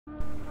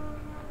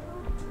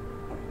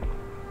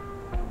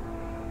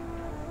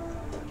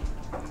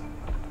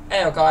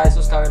Hey guys,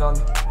 what's going on?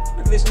 Look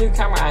at this new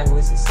camera angle,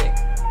 this is sick.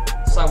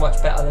 So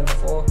much better than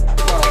before. This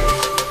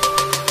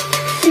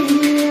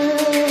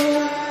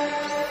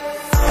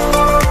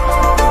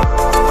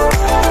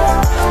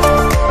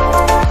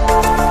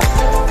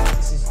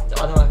is,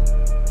 I don't know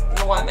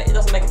why it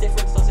doesn't make a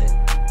difference, does it?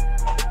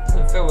 It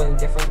doesn't feel any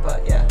different,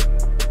 but yeah.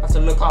 I have to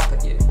look up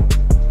at you.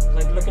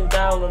 Like looking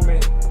down on me.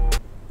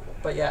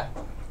 But yeah,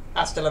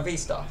 hasta la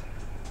vista,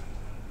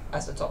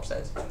 as the top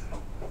says.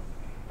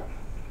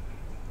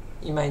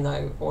 You may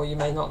know, or you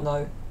may not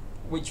know,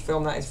 which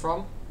film that is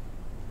from.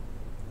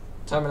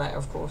 Terminator,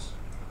 of course.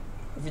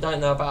 If you don't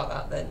know about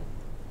that, then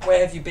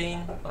where have you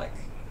been? Like,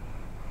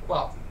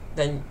 well,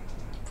 then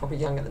you're probably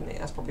younger than me,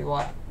 that's probably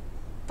why.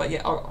 But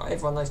yeah,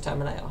 everyone knows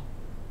Terminator.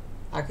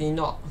 How can you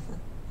not?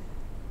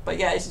 But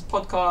yeah, this is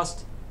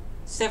podcast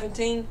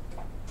 17.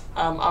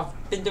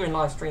 I've been doing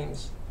live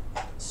streams,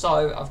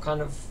 so I've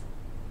kind of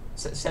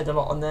said a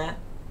lot on there.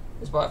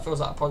 That's why it feels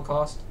like a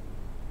podcast.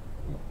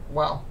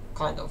 Well,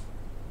 kind of.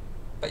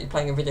 But you're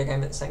playing a video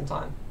game at the same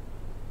time,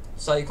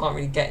 so you can't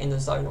really get in the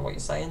zone of what you're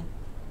saying.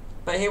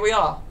 But here we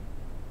are,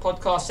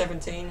 podcast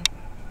 17.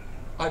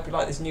 I hope you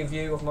like this new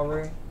view of my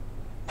room.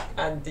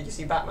 And did you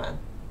see Batman?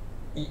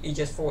 He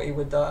just thought he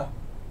would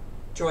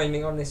join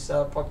me on this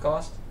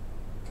podcast.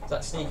 Is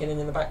that sneaking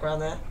in the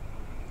background there?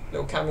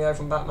 Little cameo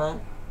from Batman.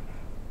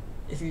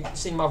 If you've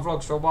seen my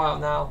vlogs for a while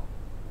now,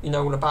 you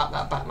know all about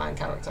that Batman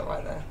character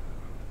right there.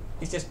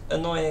 He's just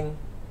annoying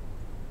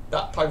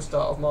that poster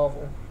of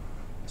Marvel.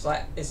 It's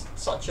like, it's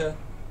such a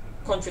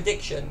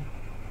contradiction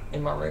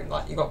in my room.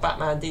 Like, you got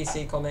Batman,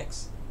 DC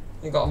comics,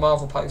 you got a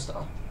Marvel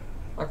poster.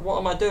 Like, what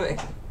am I doing?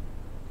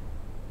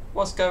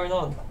 What's going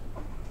on?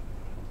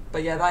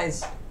 But yeah, that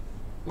is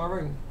my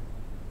room.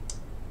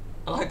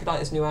 And I hope you like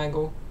this new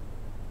angle.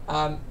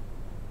 A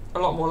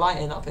lot more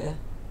lighting up here.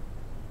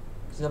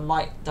 There's a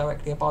light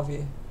directly above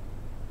you.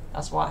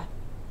 That's why.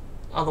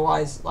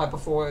 Otherwise, like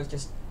before, it was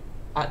just,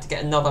 I had to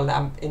get another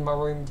lamp in my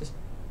room just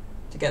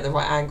to get the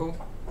right angle.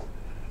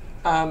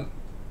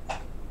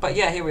 But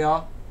yeah, here we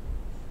are.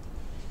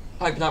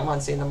 I hope you don't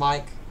mind seeing the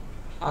mic,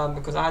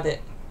 because I had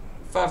it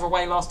further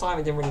away last time,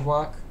 it didn't really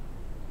work,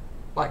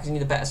 like, because you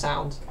need a better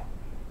sound.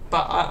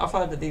 But I've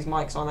heard that these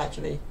mics aren't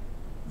actually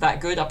that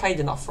good. I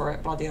paid enough for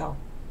it, bloody hell.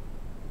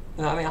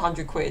 You know what I mean,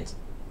 100 quid,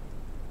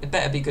 it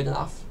better be good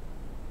enough.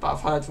 But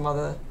I've heard from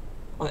other,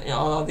 on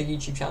other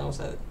YouTube channels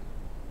that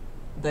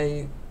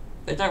they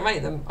don't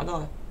rate them. I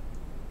don't know.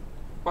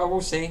 Well,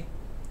 we'll see.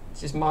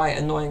 It's just my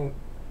annoying,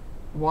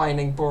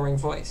 whining, boring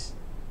voice.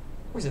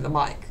 Or is it the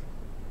mic?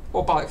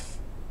 Or both?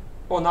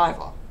 Or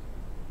neither?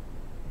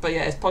 But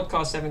yeah, it's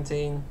podcast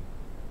 17.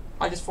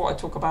 I just thought I'd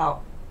talk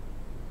about,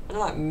 I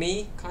don't know,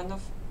 me, kind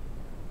of.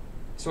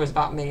 It's always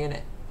about me,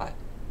 innit? Like,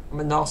 I'm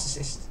a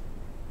narcissist.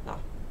 No.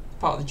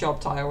 Part of the job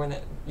title,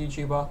 innit?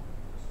 YouTuber.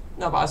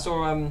 No, but I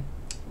saw a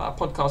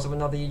podcast of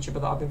another YouTuber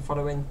that I've been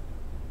following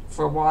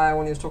for a while,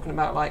 and he was talking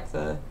about, like,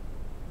 the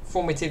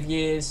formative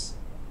years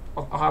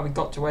of how he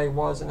got to where he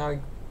was, and how he,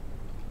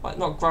 like,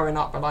 not growing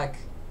up, but like,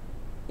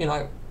 you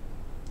know,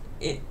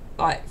 it,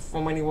 like,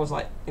 from when he was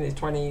like in his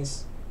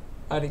 20s,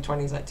 early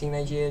 20s, like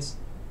teenage years,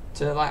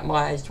 to like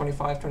my age,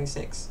 25,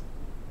 26,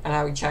 and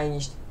how he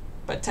changed.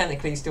 But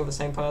technically he's still the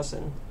same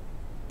person,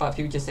 but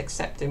people just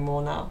accept him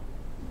more now.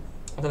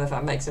 I don't know if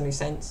that makes any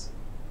sense.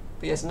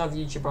 But yeah, it's another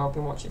YouTuber I've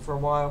been watching for a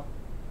while.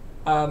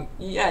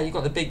 Yeah, you've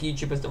got the big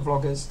YouTubers, the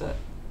vloggers that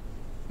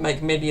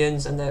make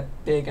millions and they're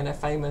big and they're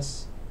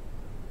famous,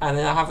 and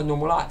then I have a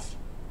normal life.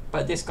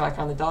 But this guy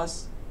kind of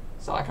does,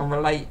 so I can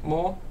relate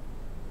more.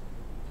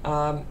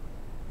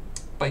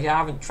 But yeah, I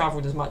haven't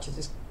travelled as much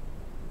as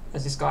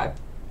this guy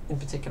in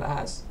particular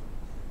has.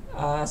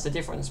 That's the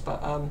difference. But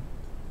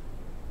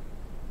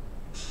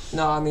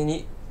no, I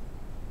mean,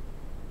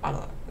 I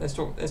don't know.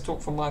 Let's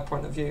talk from my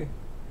point of view.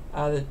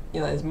 That, you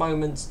know, there's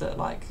moments that,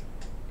 like,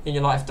 in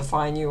your life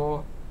define you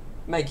or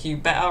make you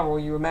better, or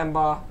you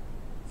remember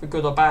for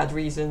good or bad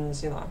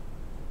reasons. You know,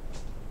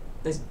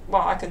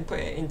 well, I can put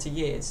it into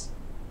years.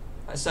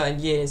 Certain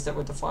years that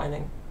were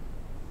defining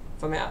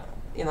for me.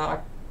 You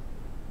know,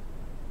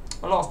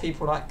 a lot of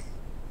people, like,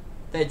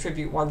 they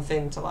attribute one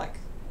thing to, like,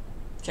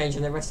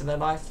 changing the rest of their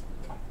life.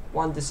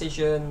 One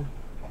decision,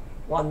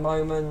 one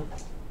moment,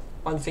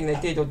 one thing they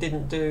did or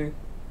didn't do,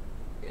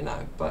 you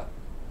know. But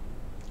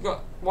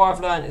what I've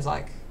learned is,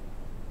 like,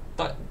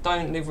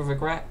 don't live with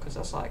regret, because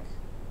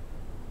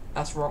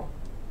that's wrong.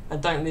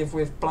 And don't live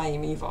with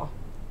blame either,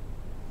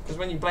 because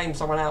when you blame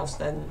someone else,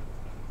 then,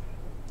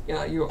 you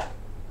know,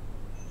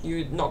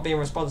 you're not being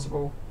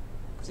responsible,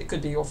 because it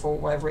could be your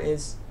fault, whatever it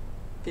is.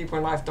 People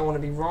in life don't want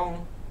to be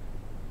wrong.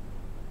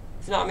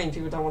 If you know what I mean,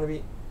 people don't want to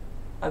be,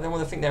 they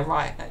want to think they're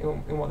right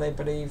in what they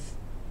believe.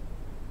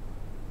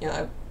 You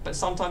know, but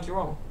sometimes you're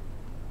wrong.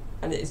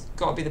 And it's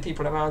got to be the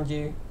people around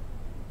you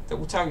that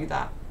will tell you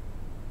that.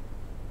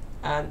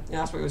 And you know,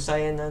 that's what he was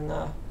saying. And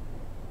no,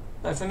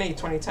 for me,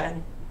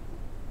 2010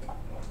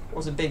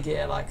 was a big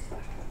year, like,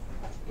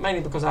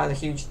 mainly because I had a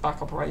huge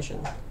back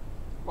operation.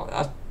 Well,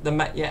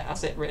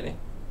 that's it really.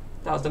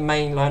 That was the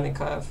main learning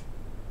curve.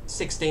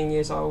 16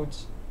 years old,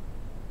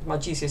 my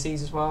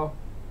GCSEs as well.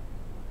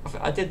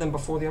 I did them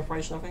before the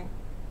operation, I think.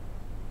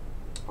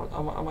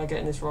 Am I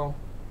getting this wrong?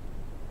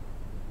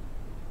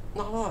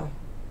 No.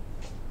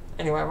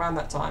 Anyway, around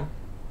that time.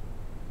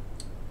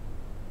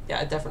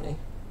 Yeah, definitely.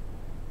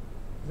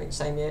 I think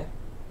same year.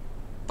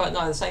 But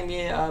no, the same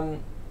year,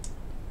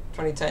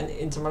 2010,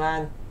 Inter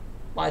Milan,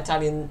 my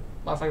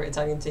favourite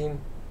Italian team,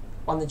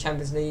 won the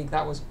Champions League.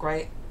 That was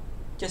great.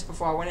 Just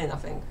before I went in, I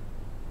think.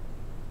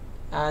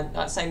 And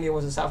that same year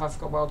was the South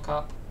Africa World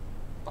Cup.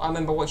 But I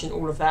remember watching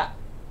all of that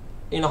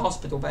in a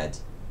hospital bed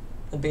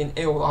and being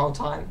ill the whole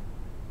time.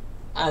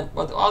 And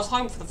I was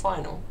home for the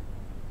final,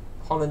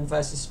 Holland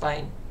versus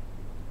Spain.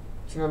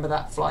 If you remember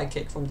that fly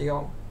kick from De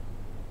Jong,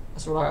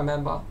 that's all I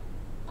remember.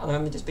 And I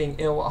remember just being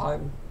ill at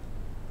home.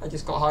 I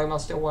just got home, I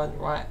still weren't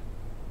right.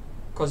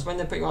 Because when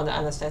they put you under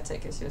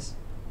anaesthetic,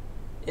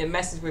 it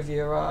messes with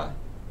your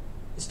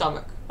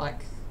stomach.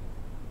 Like,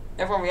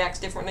 everyone reacts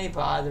differently,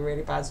 but I had a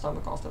really bad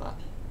stomach after that.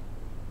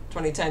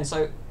 2010,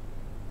 so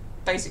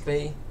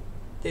basically,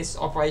 this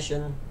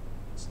operation,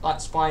 like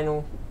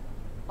spinal,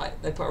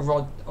 like they put a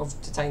rod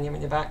of titanium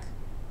in your back,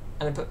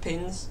 and they put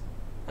pins,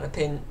 and a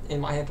pin in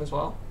my hip as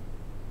well.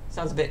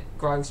 Sounds a bit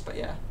gross, but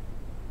yeah.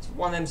 It's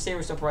one of them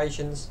serious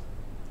operations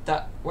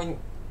that when,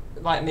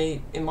 like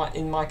me, in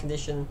my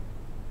condition,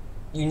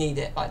 you need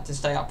it, like, to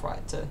stay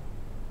upright, to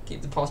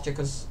keep the posture,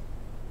 because,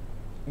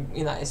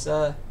 you know, it's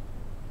the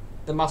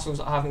muscles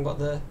that haven't got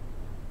the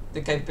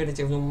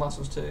capability of normal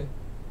muscles to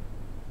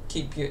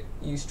keep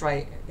you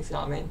straight, if you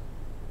know what I mean,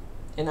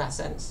 in that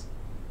sense.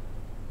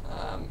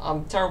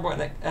 I'm terrible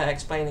at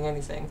explaining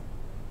anything,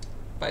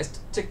 but it's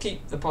to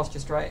keep the posture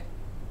straight,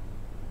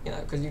 you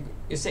know, because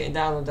you're sitting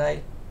down all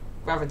day,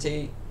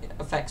 gravity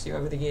affects you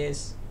over the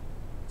years,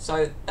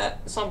 so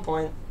at some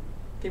point,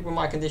 people in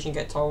my condition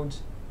get told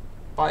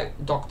by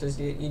doctors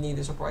you need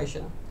this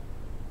operation,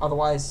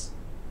 otherwise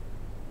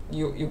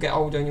you'll get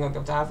older and you won't be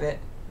able to have it,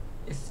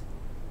 if,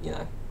 you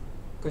know,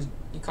 because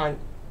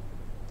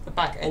the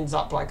back ends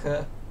up like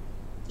the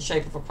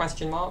shape of a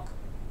question mark,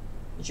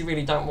 which you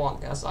really don't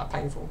want. That's like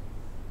painful.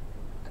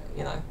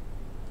 You know,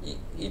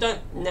 you don't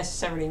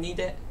necessarily need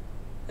it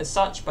as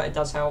such, but it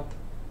does help.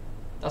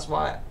 That's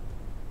why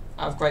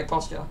I have great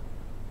posture.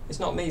 It's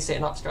not me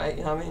sitting up straight,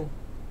 you know what I mean?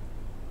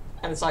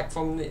 And it's like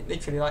from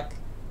literally like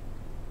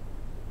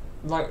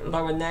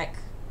lower neck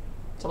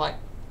to like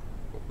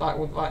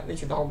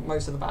literally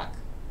most of the back.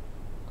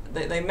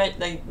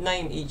 They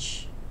name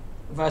each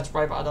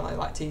vertebrae, but I don't know,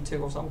 like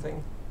T2 or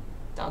something,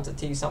 down to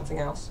T something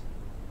else.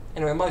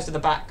 Anyway, most of the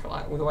back,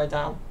 like all the way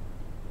down,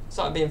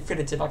 started being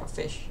filleted like a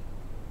fish.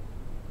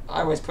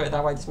 I always put it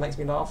that way, it just makes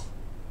me laugh.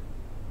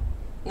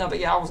 No, but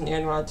yeah, I wasn't the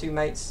only one. I had two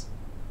mates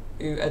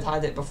who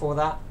had it before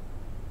that,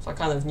 so I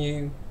kind of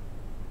knew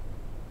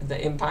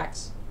the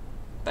impacts.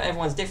 But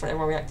everyone's different,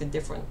 everyone reacted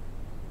different.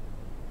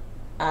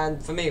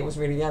 And for me, it was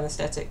really the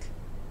anaesthetic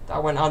that I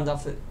went under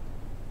for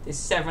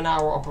this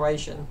 7-hour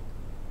operation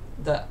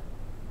that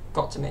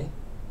got to me.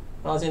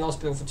 And I was in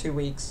hospital for 2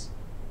 weeks.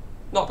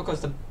 Not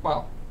because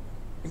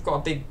you've got a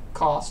big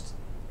cast,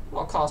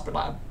 not a cast, but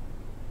like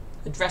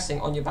a dressing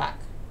on your back,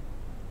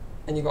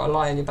 and you've got to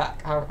lie on your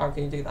back. How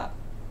can you do that?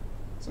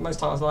 So most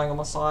times I was lying on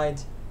my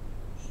side,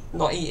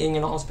 not eating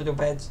in a hospital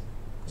bed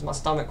because my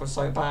stomach was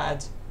so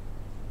bad,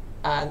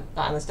 and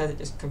that anaesthetic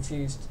just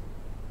confused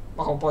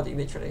my whole body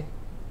literally.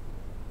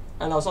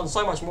 And I was on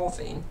so much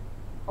morphine,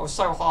 I was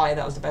so high,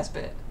 that was the best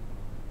bit.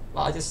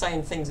 Like, I was just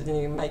saying things that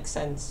didn't even make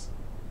sense.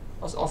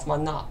 I was off my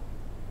nut,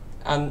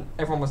 and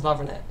everyone was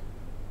loving it.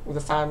 All the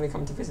family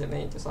come to visit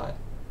me, just like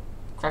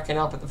cracking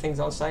up at the things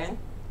I was saying,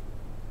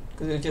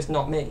 because it was just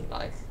not me.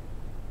 Like,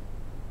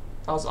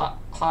 I was like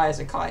high as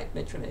a kite,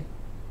 literally,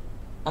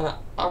 and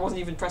I wasn't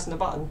even pressing the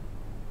button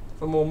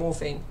for more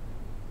morphine.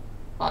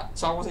 Like,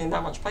 so I wasn't in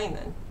that much pain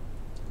then.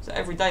 So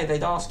every day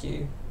they'd ask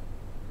you,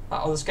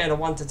 like, on a scale of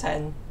 1 to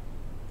 10,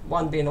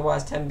 1 being the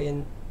worst, 10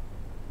 being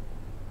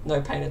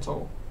no pain at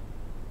all,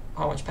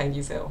 how much pain do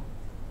you feel?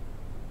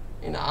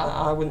 You know,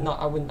 I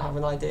wouldn't have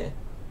an idea.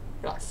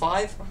 Like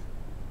 5,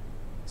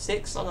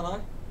 6, I don't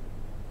know,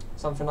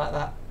 something like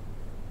that.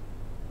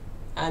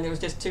 And it was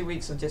just 2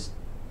 weeks of just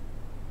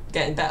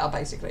getting better,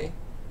 basically.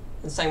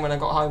 And same when I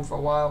got home for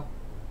a while.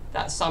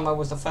 That summer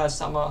was the first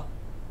summer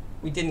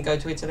we didn't go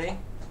to Italy.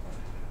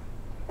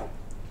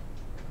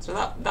 So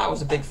that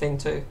was a big thing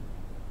too,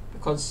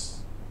 because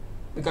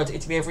we go to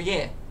Italy every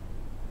year,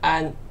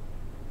 and it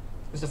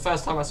was the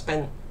first time I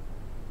spent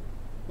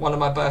one of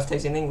my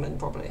birthdays in England,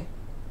 probably.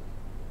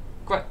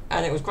 Great,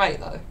 and it was great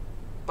though.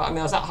 But I mean,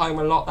 I was at home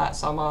a lot that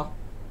summer,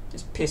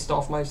 just pissed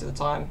off most of the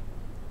time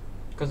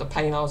because of the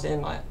pain I was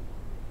in, like,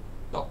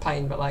 not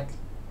pain, but like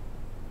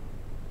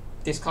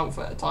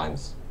discomfort at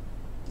times.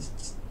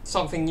 Just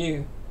something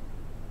new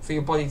for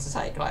your body to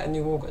take, like a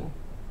new organ.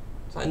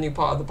 It's like a new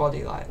part of the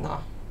body, like, nah.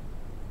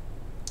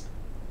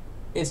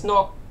 It's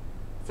not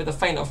for the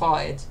faint of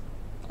heart.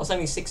 I was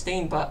only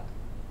 16, but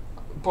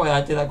boy,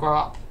 did I grow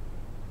up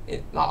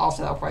like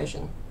after that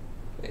operation.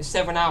 It's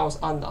 7 hours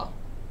under,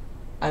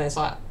 and it's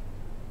like,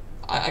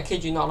 I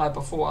kid you not, like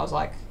before I was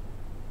like,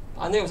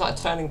 I knew it was like a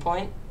turning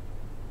point,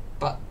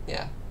 but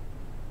yeah,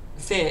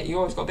 fear. You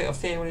always got a bit of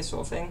fear with this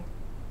sort of thing.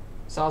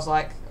 So I was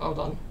like, hold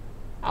on,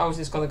 how is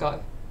this gonna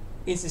go?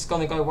 Is this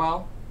gonna go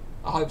well?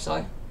 I hope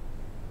so.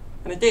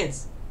 And it did.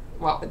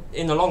 Well,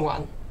 in the long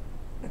run,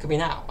 it could be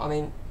now. I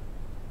mean,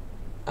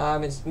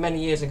 it's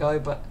many years ago,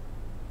 but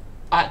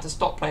I had to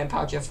stop playing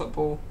power chair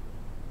football,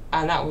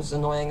 and that was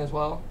annoying as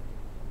well.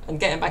 And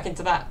getting back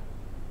into that,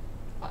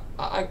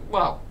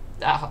 well,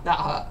 that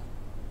hurt,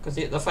 because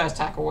the first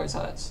tackle always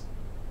hurts.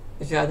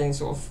 If you had any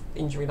sort of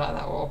injury like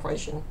that or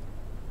operation,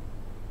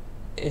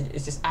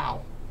 it's just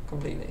ow,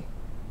 completely.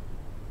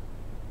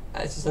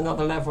 It's just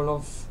another level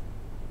of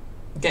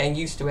getting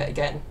used to it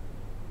again,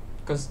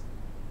 because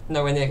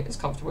nowhere near as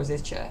comfortable as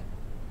this chair,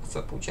 a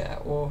football chair,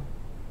 or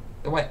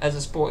the way as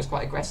a sport is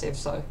quite aggressive,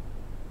 so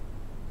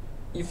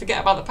you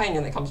forget about the pain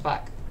when it comes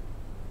back.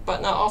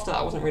 But no, after that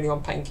I wasn't really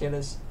on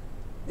painkillers,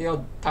 the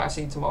odd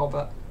paracetamol,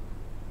 but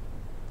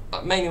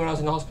mainly when I was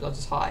in the hospital I was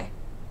just high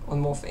on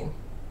morphine.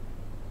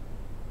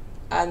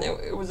 And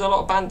it was a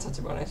lot of banter,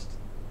 to be honest.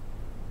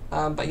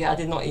 But yeah, I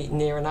did not eat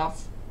near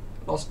enough,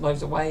 lost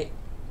loads of weight.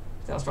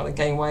 I was trying to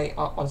gain weight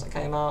up once I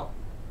came out,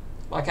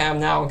 like I am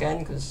now again,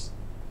 because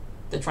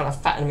they're trying to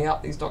fatten me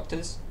up, these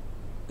doctors,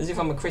 as if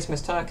I'm a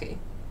Christmas turkey.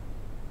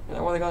 You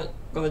know, what are they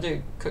gonna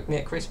do? Cook me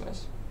at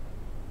Christmas?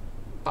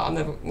 But I'm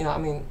never, you know what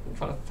I mean, they're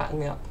trying to fatten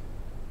me up.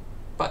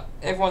 But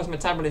everyone's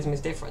metabolism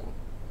is different.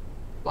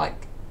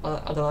 Like, I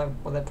don't know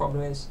what their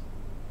problem is.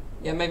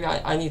 Yeah, maybe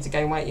I need to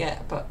gain weight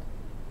yet, but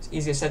it's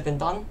easier said than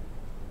done.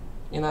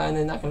 You know, and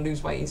then I can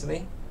lose weight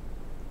easily.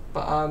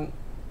 But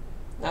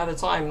at the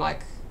time,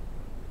 like,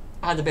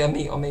 I had a bit of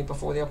meat on me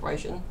before the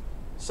operation,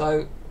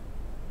 so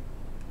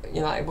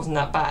you know, it wasn't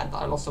that bad that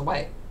I lost the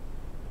weight.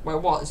 Well,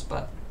 it was,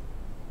 but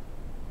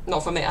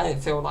not for me. I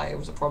didn't feel like it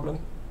was a problem.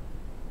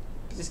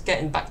 But just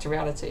getting back to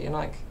reality and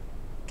like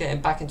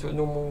getting back into a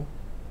normal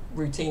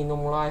routine,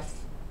 normal life,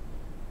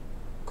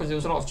 because there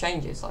was a lot of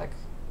changes. Like,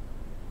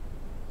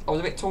 I was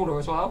a bit taller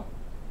as well.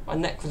 My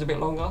neck was a bit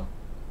longer,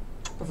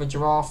 with a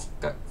giraffe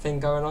thing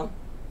going on.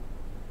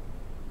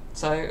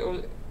 So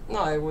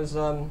it was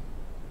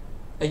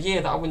a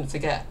year that I wouldn't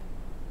forget.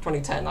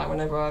 2010, like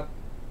whenever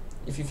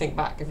if you think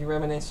back, if you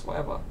reminisce,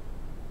 whatever,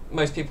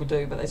 most people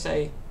do, but they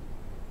say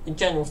in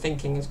general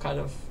thinking is kind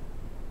of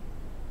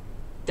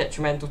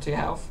detrimental to your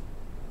health.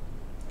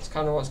 It's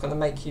kind of what's going to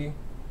make you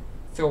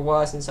feel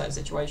worse in certain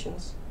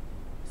situations.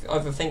 If you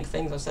overthink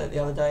things, I said it the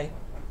other day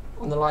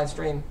on the live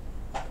stream,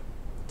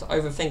 to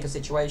overthink a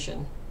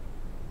situation,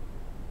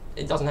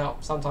 it doesn't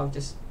help. Sometimes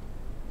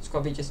it's got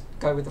to be just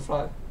go with the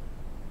flow.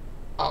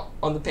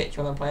 On the pitch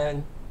when I'm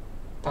playing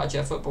power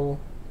chair football,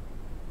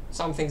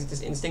 some things are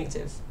just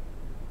instinctive.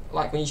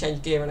 Like when you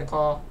change gear in a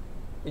car,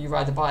 or you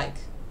ride a bike,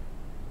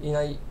 you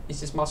know, it's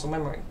just muscle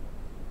memory.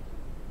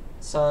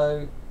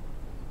 So,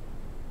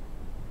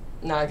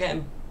 no,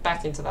 getting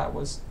back into that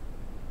was,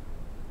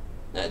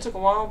 it took a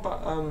while,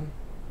 but it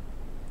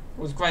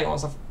was great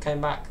once I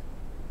came back.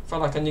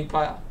 Felt like a new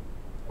player.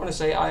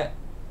 Honestly, I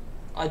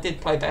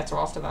did play better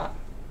after that.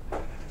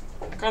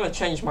 I kind of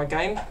changed my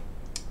game,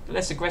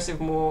 less aggressive,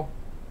 more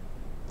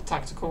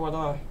tactical. I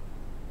don't know,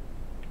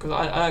 because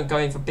I don't go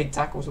in for big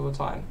tackles all the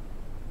time.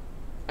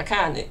 I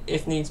can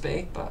if needs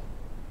be, but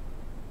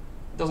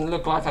it doesn't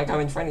look like I go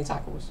in for any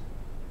tackles.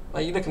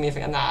 Like, you look at me and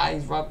think, nah,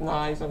 he's not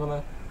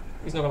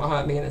gonna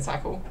hurt me in a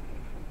tackle.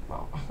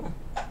 Well,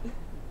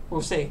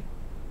 we'll see.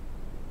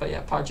 But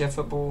yeah, power chair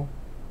football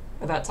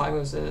at that time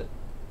wasn't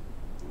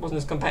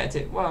as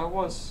competitive. Well, it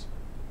was.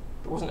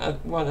 It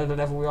weren't at the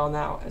level we are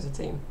now as a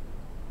team.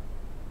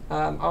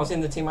 I was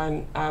in the team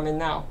I'm in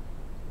now,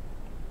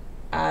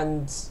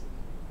 and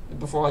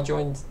before I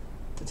joined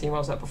the team I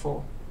was at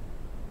before,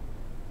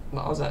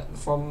 I was at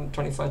from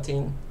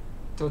 2013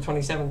 till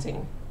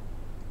 2017,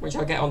 which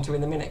I'll get onto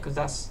in a minute, because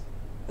that's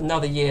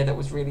another year that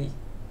was really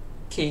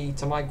key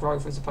to my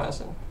growth as a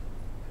person,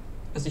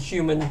 as a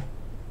human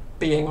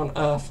being on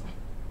Earth.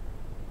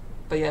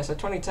 But yeah, so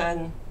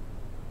 2010,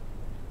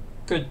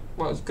 good.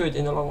 Well, it was good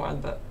in the long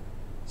run, but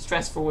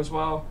stressful as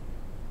well,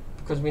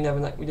 because you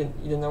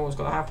didn't know what was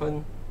going to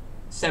happen.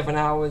 7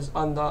 hours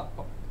under,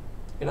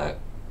 you know,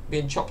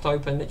 being chopped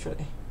open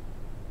literally.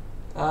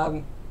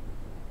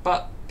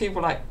 But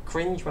people like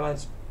cringe when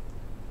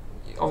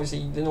obviously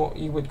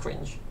you would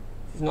cringe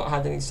if you've not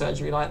had any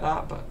surgery like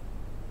that. But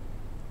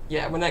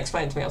yeah, when they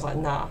explained it to me, I was like,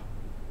 nah,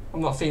 I'm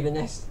not feeling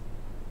this.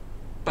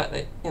 But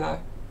they, you know,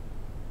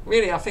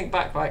 really, I think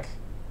back, like,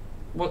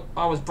 what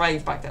I was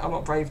brave back then. I'm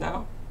not brave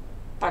now.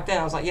 Back then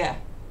I was like, yeah,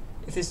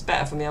 if this is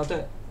better for me, I'll do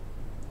it.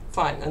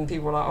 Fine. And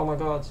people were like, oh my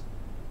god,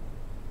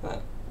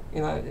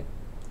 you know,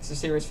 it's a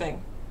serious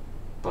thing.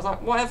 But I was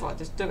like, whatever,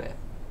 just do it.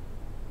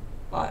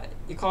 Like,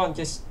 you can't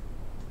just,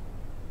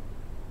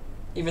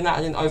 even that,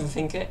 I didn't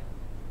overthink it.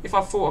 If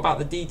I thought about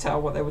the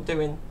detail, what they were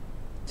doing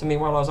to me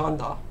while I was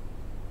under,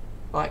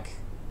 like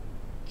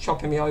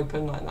chopping me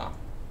open, like that.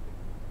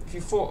 If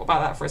you thought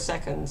about that for a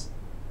second,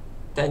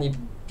 then you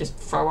just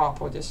throw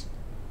up, or just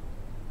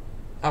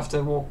have to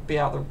go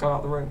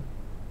out the room,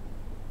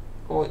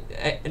 or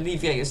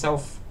alleviate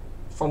yourself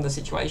from the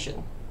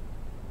situation.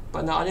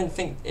 But no, I didn't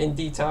think in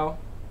detail.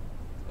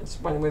 I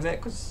just went with it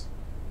because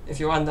if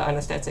you're under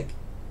anaesthetic,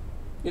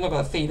 you're not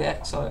going to feel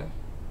it, so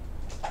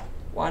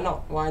why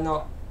not? Why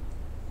not?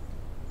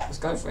 Let's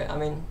go for it. I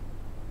mean,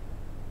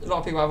 a lot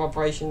of people have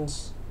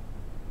operations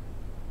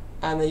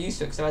and they're used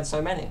to it because they've had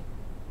so many.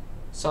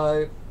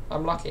 So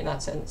I'm lucky in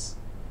that sense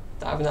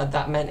that I haven't had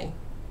that many.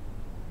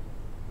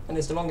 And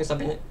it's the longest I've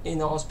been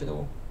in a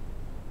hospital,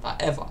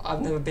 like, ever.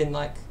 I've never been,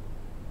 like,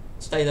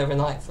 stayed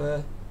overnight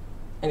for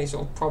any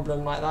sort of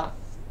problem like that.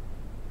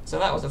 So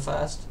that was the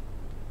first.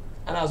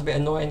 And that was a bit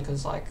annoying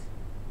because, like,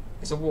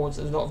 it's a ward,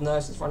 so there's a lot of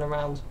nurses running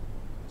around,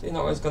 so you're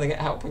not always going to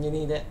get help when you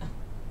need it.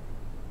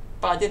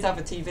 But I did have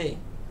a TV,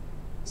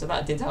 so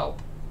that did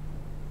help.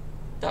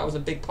 That was a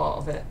big part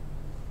of it.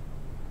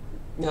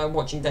 You know,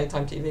 watching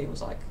daytime TV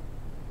was, like,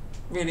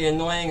 really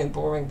annoying and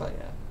boring, but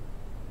yeah.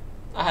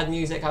 I had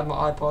music, I had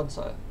my iPod,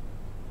 so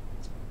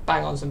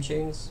bang on some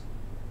tunes.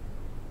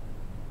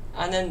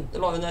 And then a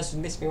lot of the nurses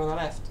missed me when I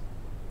left.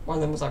 One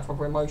of them was, like,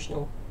 proper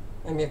emotional.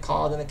 Gave me a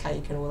card and a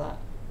cake and all that.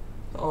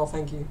 Oh,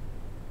 thank you.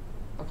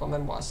 I can't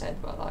remember what I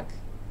said, but, like...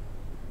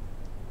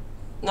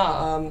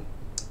 No,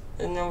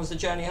 and there was the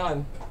journey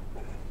home.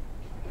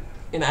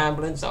 In an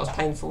ambulance, that was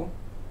painful.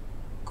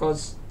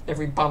 Because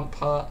every bump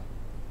hurt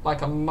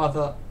like a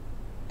mother,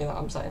 you know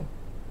what I'm saying?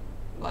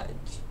 Like,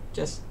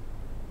 just...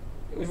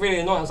 It was really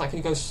annoying. I was like, can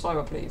you go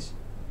slower, please?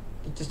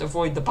 Just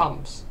avoid the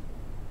bumps.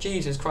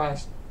 Jesus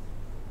Christ.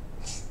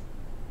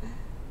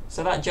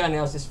 So that journey,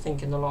 I was just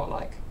thinking a lot,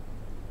 like,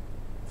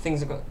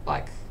 things are going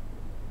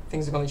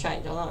to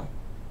change. I don't know.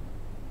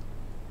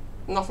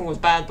 Nothing was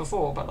bad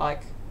before, but,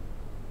 like,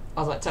 I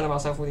was, like, telling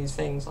myself all these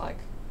things, like,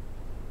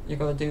 you're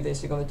going to do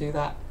this, you're going to do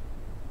that.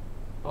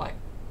 Like,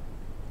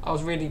 I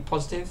was really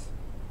positive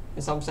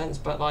in some sense,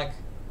 but, like,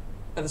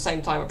 at the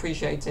same time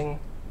appreciating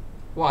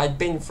what I'd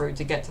been through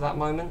to get to that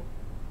moment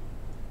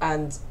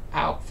and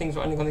how things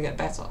were only going to get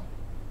better.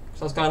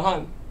 Because I was going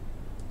home.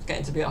 I was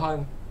getting to be at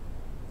home,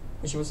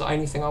 which was the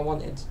only thing I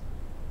wanted.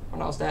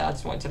 When I was there, I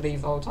just wanted to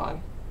leave the whole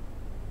time.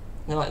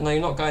 And they're like, no,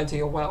 you're not going till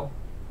you're well.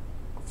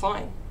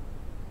 Fine.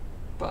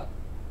 But,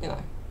 you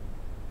know,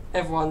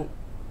 everyone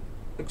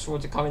looks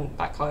forward to coming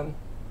back home.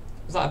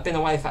 It's like I've been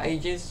away for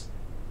ages.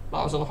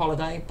 Like I was on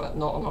holiday, but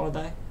not on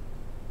holiday.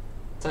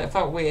 So it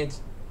felt weird.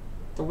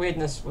 The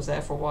weirdness was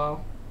there for a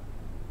while.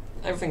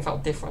 Everything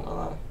felt different, I don't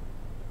know.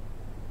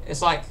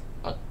 It's like,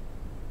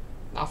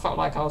 I felt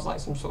like I was like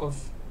some sort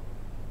of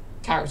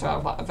character out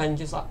of like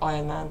Avengers, like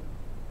Iron Man.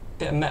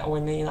 Bit of metal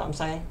in me, you know what I'm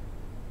saying?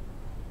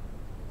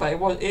 But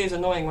it is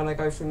annoying when I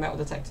go through metal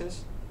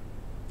detectors,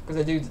 because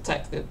they do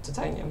detect the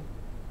titanium.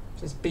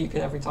 So it's beeping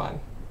every time.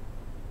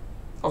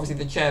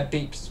 Obviously the chair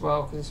beeps as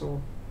well, because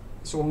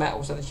it's all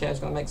metal, so the chair's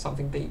going to make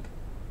something beep.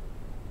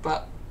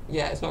 But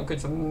yeah, it's not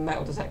good for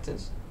metal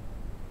detectors.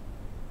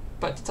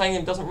 But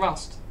titanium doesn't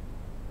rust,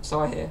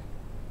 so I hear.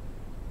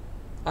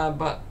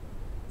 But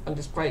I'm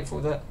just grateful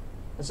that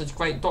there's such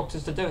great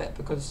doctors to do it,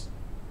 because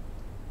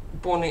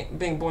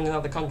being born in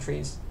other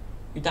countries,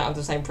 you don't have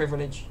the same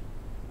privilege,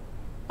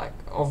 like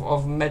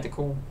of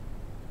medical,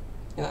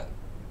 you know,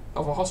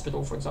 of a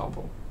hospital, for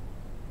example.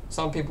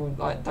 Some people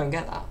like don't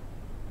get that.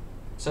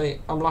 So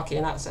I'm lucky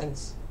in that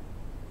sense,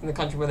 in the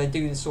country where they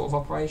do this sort of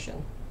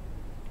operation,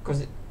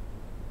 because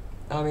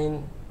I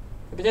mean,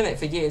 they've been doing it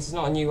for years. It's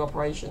not a new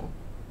operation,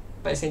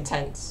 but it's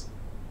intense,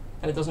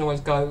 and it doesn't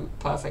always go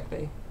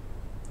perfectly.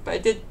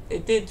 But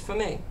it did for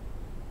me,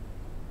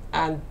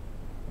 and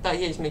that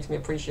just makes me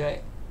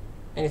appreciate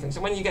anything.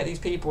 So when you get these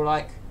people,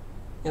 like,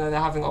 you know,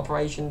 they're having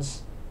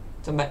operations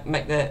to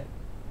make their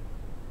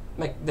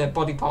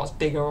body parts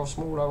bigger or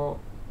smaller or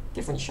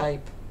different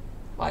shape,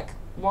 like,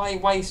 why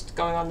waste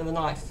going under the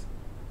knife?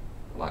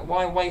 Like,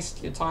 why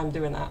waste your time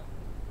doing that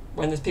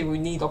when there's people who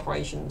need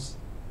operations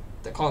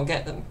that can't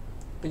get them,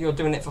 but you're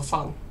doing it for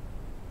fun,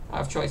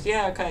 out of choice?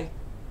 Yeah, okay,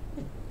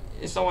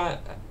 if someone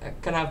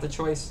can have the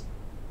choice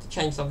to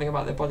change something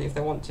about their body if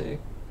they want to,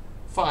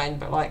 fine,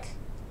 but, like,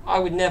 I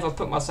would never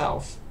put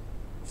myself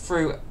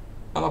through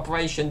an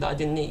operation that I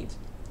didn't need,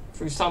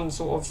 through some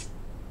sort of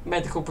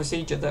medical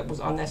procedure that was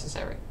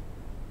unnecessary,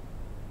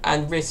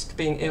 and risk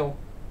being ill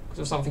because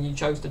of something you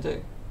chose to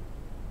do.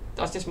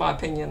 That's just my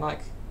opinion.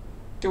 Like,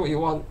 do what you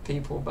want,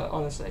 people, but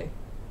honestly,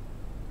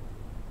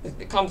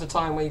 it comes a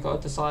time where you got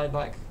to decide,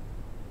 like,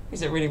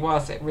 is it really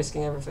worth it,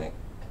 risking everything,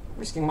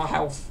 risking my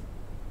health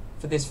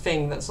for this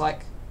thing that's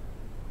like,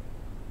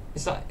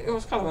 it's like, it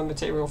was kind of a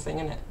material thing,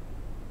 innit?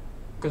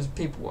 Because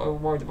people are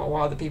worried about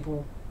what other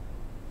people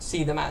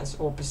see them as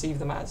or perceive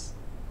them as.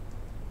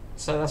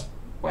 So that's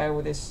where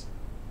all these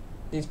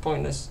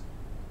pointless,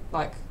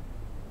 like,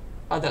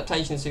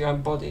 adaptations to your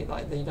own body,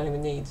 like, that you don't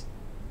even need.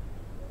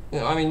 You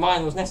know, I mean,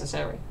 mine was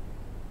necessary,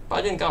 but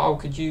I didn't go, oh,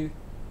 could you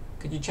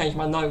change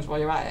my nose while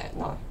you're at it?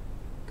 No.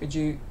 Could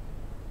you,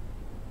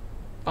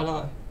 I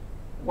don't know,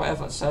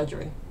 whatever,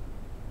 surgery.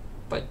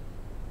 But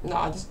no,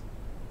 I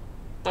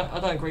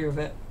don't agree with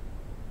it.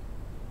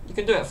 You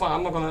can do it, fine.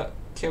 I'm not gonna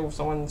kill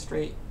someone in the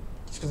street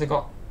just because they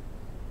got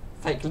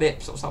fake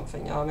lips or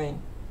something, you know what I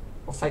mean?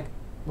 Or fake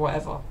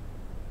whatever.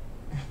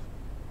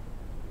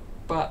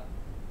 But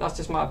that's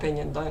just my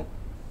opinion.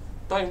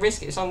 Don't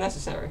risk it, it's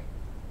unnecessary.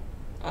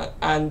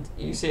 and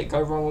you see it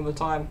go wrong all the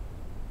time,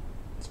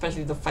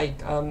 especially the fake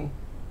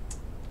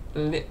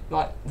lip,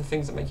 like the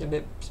things that make your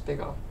lips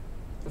bigger,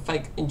 the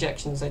fake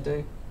injections they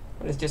do,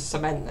 when it's just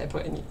cement they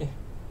put in you,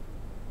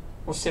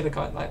 or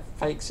silicone, like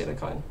fake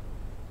silicone.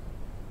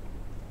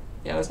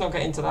 Yeah, let's not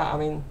get into that. I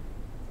mean,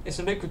 it's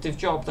a lucrative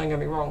job, don't get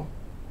me wrong,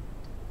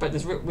 but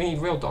we need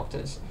real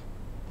doctors.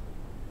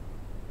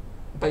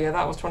 But yeah,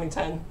 that was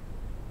 2010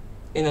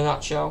 in a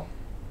nutshell.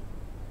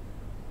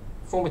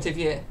 Formative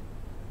year.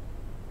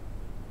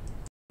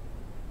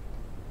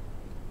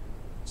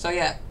 So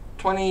yeah,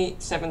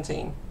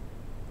 2017.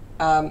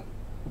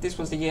 This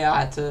was the year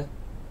I had to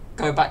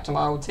go back to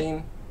my old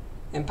team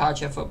in power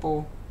chair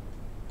football.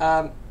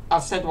 I've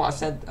said what I've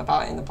said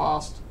about it in the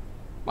past.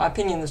 My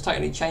opinion has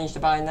totally changed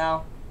about it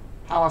now.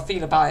 How I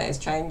feel about it has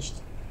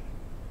changed.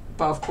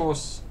 But of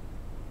course,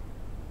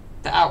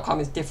 the outcome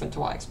is different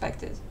to what I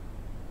expected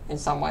in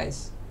some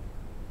ways.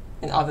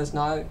 In others,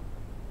 no.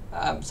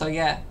 So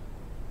yeah,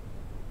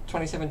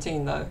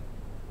 2017 though.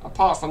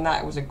 Apart from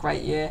that, it was a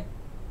great year.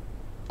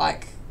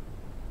 Like,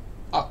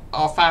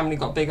 our family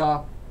got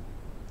bigger,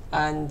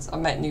 and I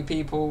met new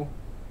people,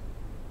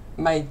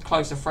 made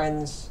closer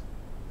friends.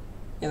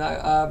 You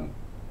know,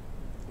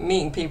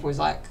 meeting people is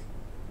like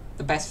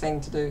the best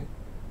thing to do.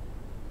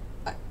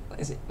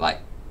 Is it like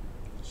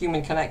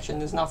human connection?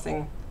 There's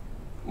nothing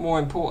more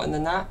important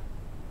than that,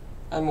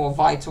 and more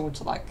vital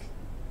to like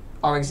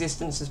our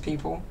existence as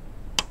people.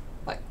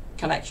 Like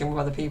connection with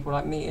other people,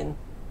 like meeting,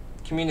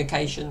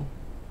 communication.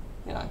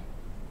 You know,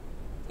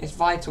 it's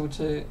vital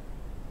to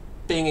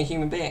being a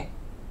human being.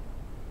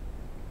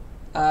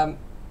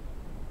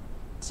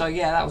 So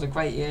yeah, that was a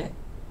great year.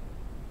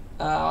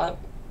 I'm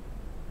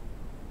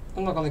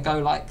not going to go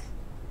like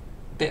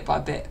bit by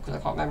bit because I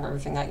can't remember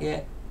everything that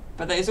year.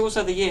 But it's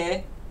also the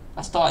year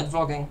I started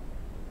vlogging.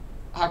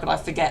 How could I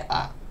forget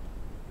that?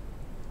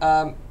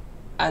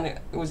 And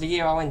it was the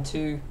year I went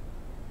to,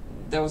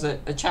 there was a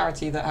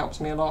charity that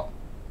helps me a lot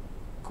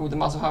called the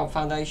Muscle Health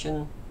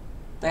Foundation.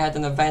 They had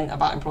an event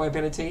about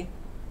employability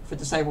for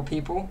disabled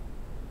people,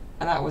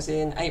 and that was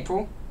in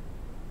April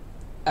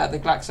at the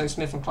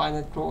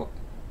GlaxoSmithKline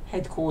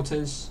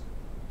headquarters.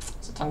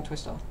 It's a tongue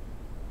twister.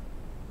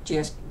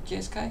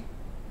 GSK?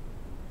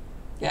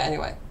 Yeah,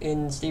 anyway,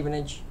 in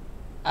Stevenage.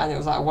 And it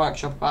was like a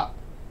workshop about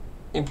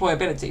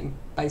employability,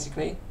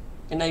 basically.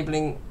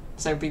 Enabling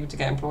disabled people to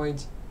get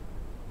employed,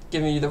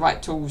 giving you the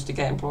right tools to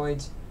get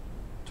employed,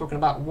 talking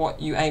about what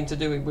you aim to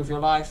do with your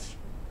life,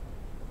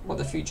 what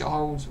the future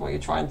holds, what you're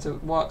trying to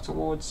work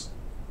towards,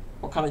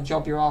 what kind of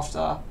job you're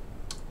after,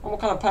 and what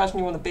kind of person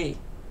you want to be.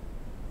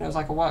 And it was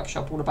like a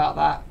workshop all about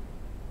that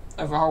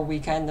over a whole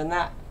weekend, and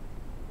that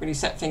really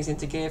set things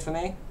into gear for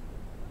me.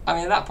 I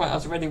mean, at that point I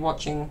was already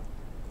watching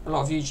a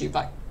lot of YouTube,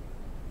 like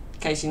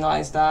Casey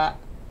Neistat,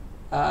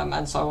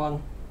 and so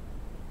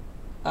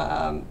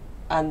on.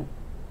 And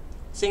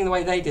seeing the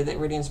way they did it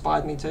really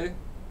inspired me too.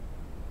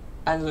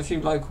 And there's a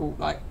few local,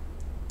 like,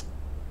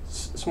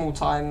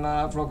 small-time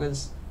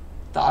vloggers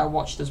that I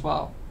watched as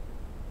well.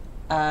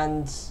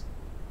 And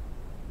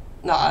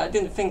no, I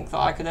didn't think that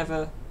I could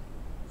ever,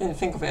 didn't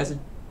think of it as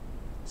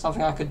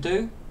something I could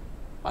do.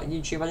 Like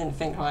YouTube, I didn't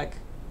think like,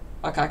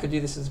 okay, I could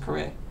do this as a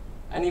career.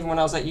 And even when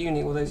I was at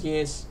uni all those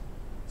years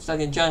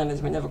studying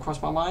journalism, it never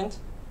crossed my mind,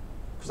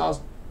 because I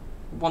was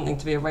wanting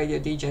to be a radio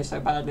DJ so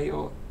badly,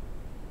 or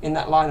in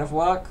that line of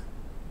work.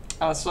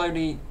 And I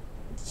slowly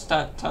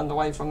turned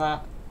away from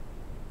that.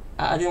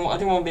 I didn't want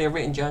to be a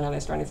written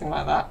journalist or anything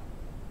like that,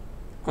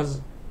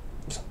 because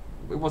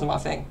it wasn't my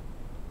thing,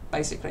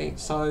 basically.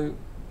 So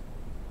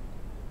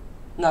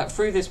no,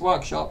 through this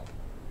workshop,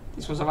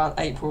 this was around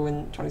April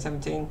in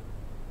 2017,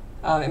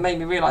 it made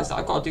me realise that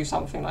I've got to do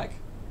something. Like,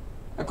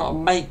 I've got to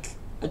make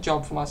a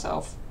job for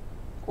myself,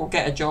 or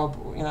get a job,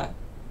 you know.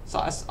 So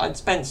I'd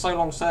spent so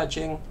long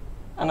searching,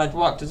 and I'd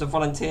worked as a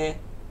volunteer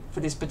for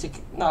this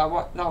particular,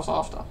 that was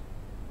after.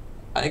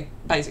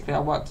 Basically I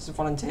worked as a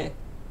volunteer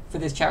for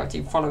this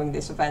charity following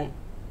this event,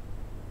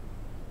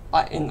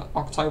 like in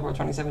October of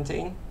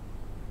 2017,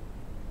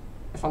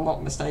 if I'm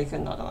not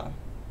mistaken. I don't know,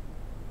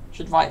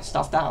 should write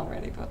stuff down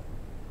really, but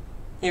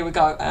here we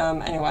go.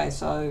 Anyway,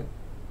 so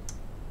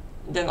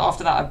then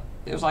after that,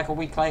 it was like a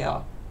week later,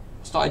 I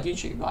started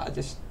YouTube. Like,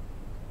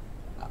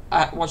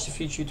 I watched a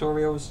few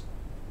tutorials,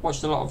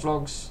 watched a lot of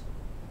vlogs,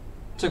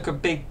 took a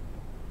big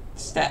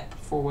step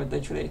forward,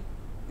 literally.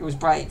 It was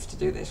brave to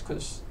do this,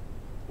 because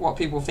what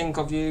people think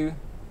of you,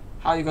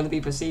 how you're going to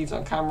be perceived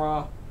on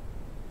camera,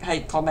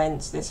 hate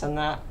comments, this and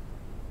that,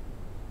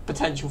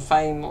 potential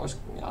fame, I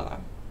don't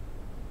know.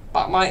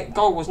 But my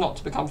goal was not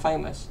to become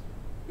famous.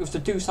 It was to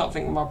do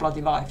something with my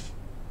bloody life,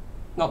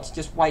 not to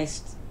just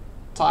waste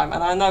time.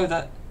 And I know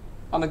that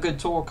I'm a good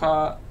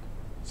talker,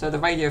 so the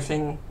radio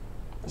thing,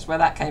 that's where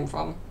that came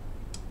from.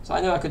 So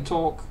I knew I could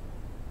talk.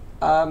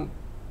 I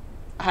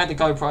had a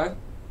GoPro,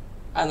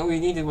 and all you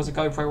needed was a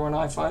GoPro or an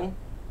iPhone.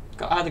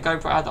 I had a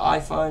GoPro, I had an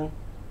iPhone,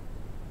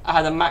 I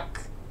had a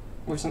Mac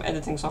with some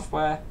editing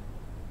software,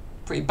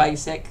 pretty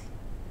basic,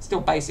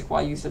 still basic what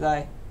I use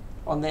today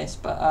on this,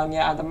 but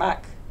yeah, I had a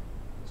Mac.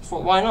 So I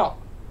thought, why not?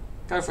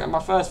 Go for it. My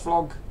first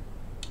vlog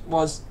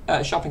was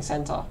at a shopping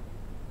centre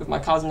with my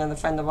cousin and a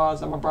friend of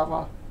ours and my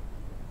brother,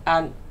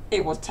 and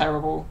it was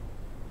terrible,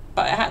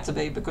 but it had to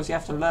be because you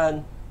have to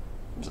learn,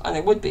 and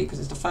it would be because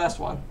it's the first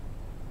one.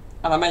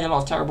 And I made a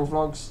lot of terrible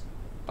vlogs,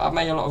 but I've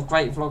made a lot of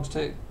great vlogs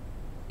too,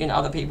 in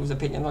other people's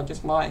opinion, not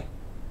just my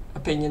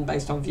opinion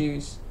based on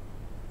views.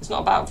 It's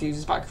not about views,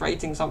 it's about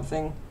creating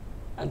something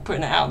and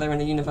putting it out there in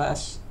the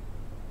universe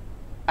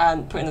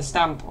and putting a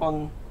stamp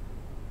on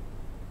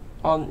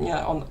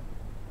the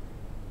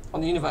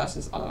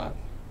universe. I don't know,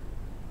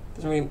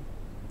 doesn't really,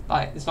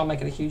 like, it's not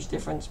making a huge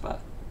difference, but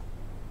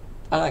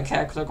I don't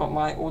care because I've got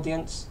my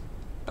audience.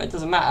 But it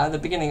doesn't matter, at the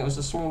beginning it was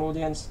a small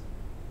audience,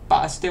 but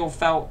I still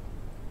felt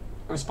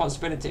a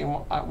responsibility in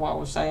what I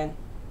was saying.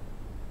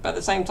 But at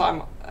the same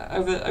time,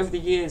 over the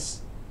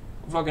years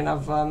of vlogging,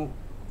 I've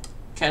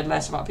cared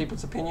less about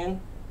people's opinion,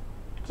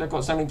 because I've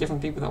got so many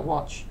different people that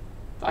watch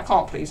that I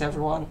can't please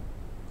everyone,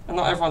 and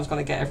not everyone's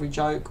going to get every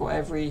joke or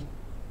every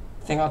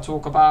thing I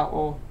talk about,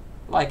 or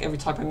like every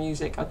type of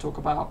music I talk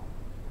about,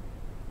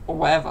 or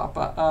whatever.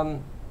 But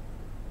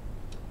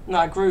no,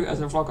 I grew as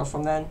a vlogger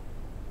from then.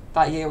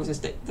 That year was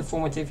just the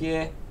formative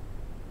year,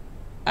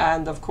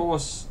 and of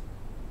course,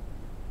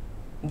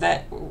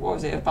 what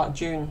was it, about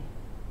June,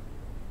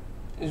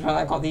 is when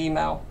I got the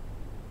email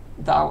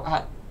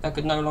that I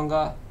could no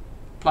longer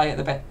play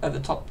at the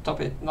top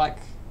like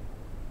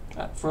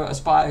for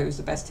Aspire, who's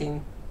the best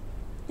team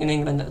in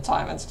England at the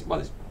time, and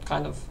it's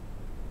kind of,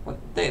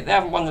 they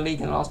haven't won the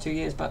league in the last 2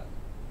 years, but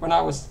when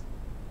I was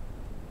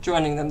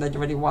joining them, they'd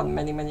already won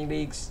many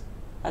leagues,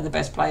 had the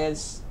best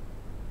players,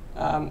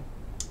 the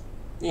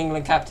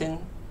England captain,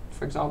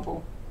 for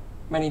example,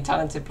 many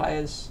talented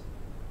players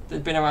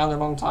that'd been around a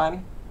long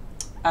time,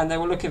 and they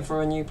were looking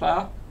for a new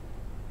player.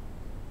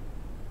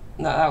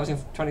 No, that was in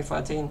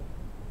 2013.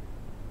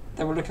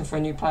 They were looking for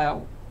a new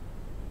player,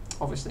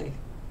 obviously.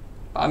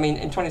 But I mean,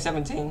 in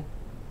 2017,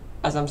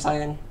 as I'm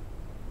saying,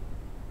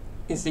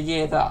 is the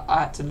year that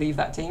I had to leave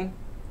that team.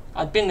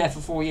 I'd been there for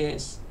 4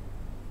 years.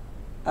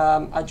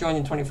 I joined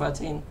in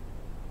 2013.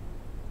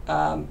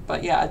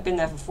 But yeah, I'd been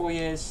there for 4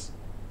 years,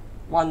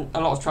 won a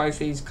lot of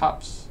trophies,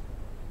 cups,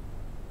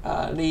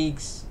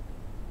 leagues,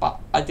 but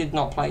I did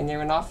not play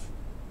near enough.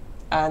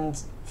 And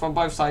from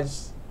both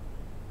sides,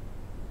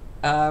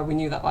 we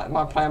knew that, like,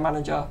 my player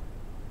manager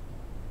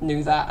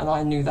knew that and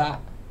I knew that,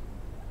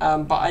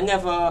 but I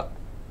never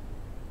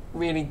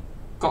really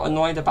got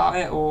annoyed about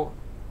it or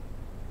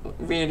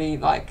really,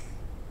 like,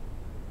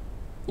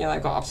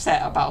 got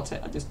upset about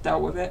it. I just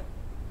dealt with it.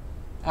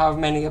 However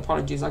many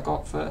apologies I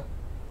got for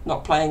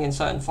not playing in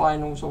certain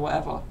finals or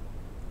whatever,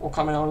 or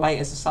coming on late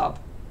as a sub.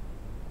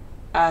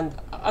 And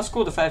I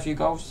scored a fair few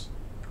goals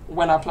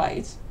when I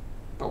played,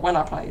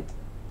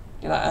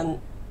 and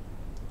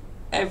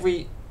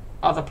every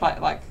other player,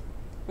 like,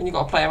 when you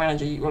got a player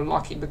manager, you're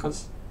lucky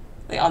because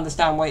they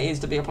understand what it is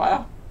to be a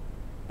player.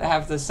 They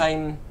have the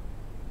same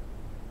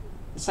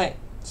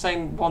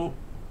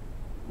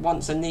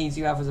wants and needs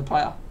you have as a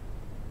player,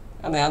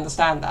 and they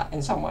understand that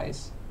in some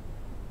ways.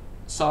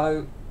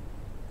 So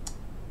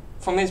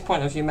from his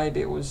point of view,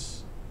 maybe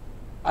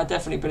I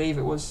definitely believe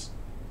it was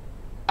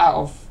out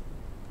of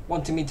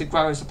wanting me to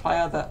grow as a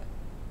player that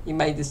he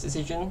made this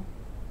decision,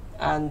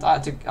 and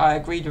I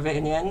agreed with it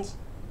in the end.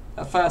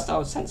 At first I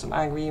was sent some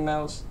angry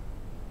emails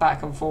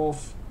back and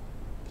forth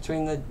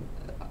between the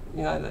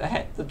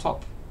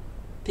top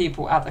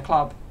people at the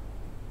club,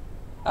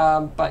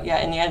 but yeah,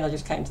 in the end I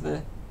just came to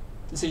the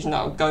decision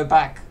that I would go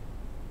back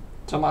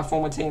to my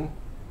former team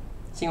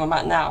I'm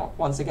at now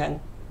once again,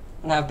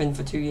 and have been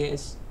for 2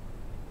 years.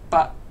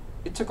 But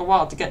it took a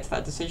while to get to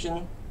that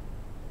decision,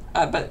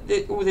 but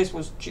all this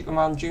was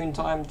around June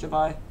time,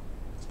 July.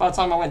 So by the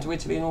time I went to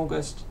Italy in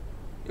August,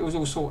 it was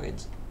all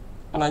sorted,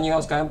 and I knew I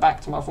was going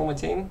back to my former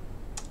team,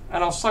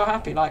 and I was so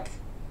happy, like,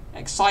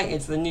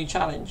 excited for the new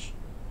challenge,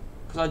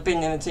 because I'd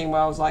been in a team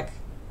where I was like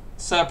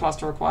surplus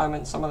to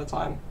requirements some of the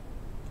time,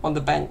 on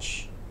the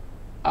bench.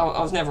 I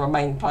was never a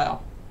main player,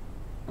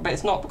 but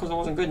it's not because I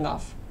wasn't good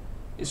enough,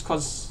 it's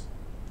because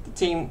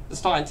the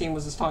starting team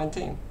was the starting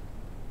team,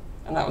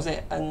 and that was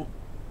it. And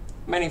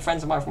many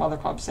friends of mine from other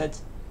clubs said,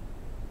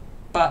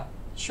 but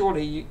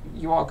surely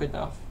you are good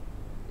enough,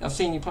 I've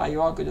seen you play,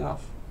 you are good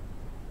enough.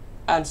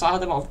 And so I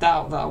had a lot of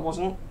doubt that I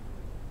wasn't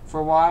for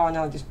a while, and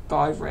then I just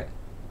got over it.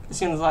 As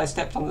soon as I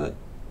stepped on the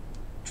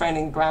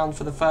training ground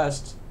for the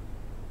first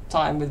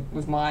time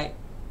with my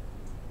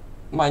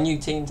new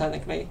team,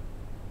 technically,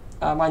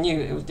 I knew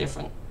it was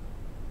different.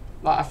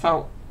 Like, I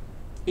felt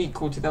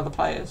equal to the other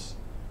players,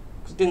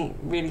 because I didn't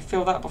really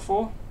feel that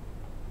before.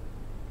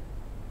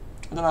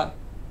 I don't know,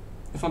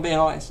 if I'm being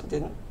honest, I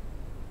didn't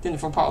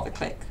feel part of the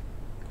clique.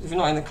 Because if you're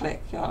not in the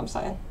clique, you know what I'm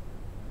saying?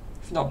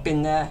 If you've not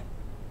been there,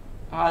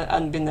 I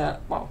hadn't been there,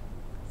 well,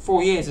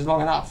 4 years is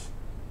long enough.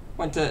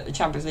 Went to the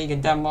Champions League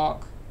in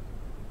Denmark.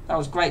 That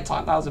was a great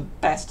time. That was the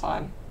best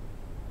time.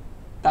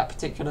 That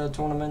particular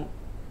tournament.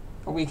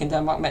 A week in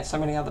Denmark, met so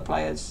many other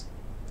players,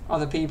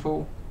 other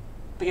people.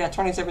 But yeah,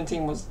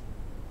 2017 was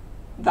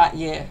that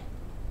year,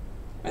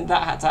 and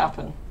that had to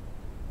happen.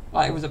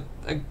 Like, it was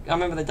I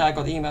remember the day I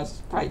got the emails, it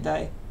was a great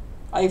day.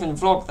 I even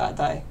vlogged that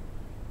day.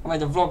 I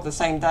made a vlog the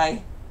same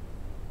day,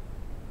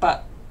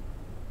 but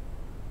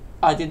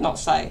I did not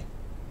say.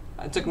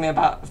 It took me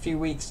about a few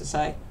weeks to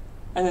say.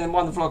 And then in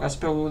one vlog I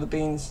spilled all the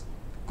beans,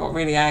 got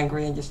really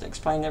angry and just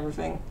explained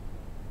everything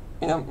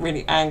in a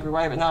really angry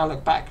way. But now I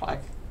look back,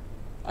 like,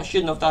 I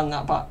shouldn't have done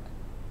that, but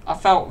I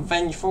felt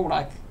vengeful,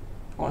 like,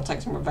 I want to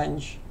take some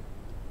revenge.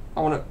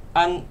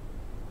 And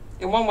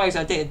in one way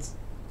I did,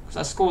 because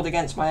I scored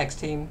against my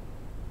ex-team.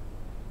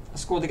 I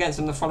scored against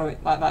them the following,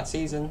 like that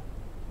season,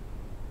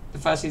 the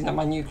first season at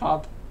my new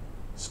club.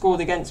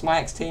 Scored against my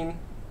ex-team,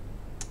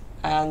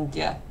 and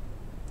yeah,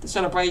 the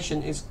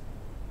celebration is,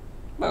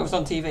 well, it was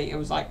on TV. It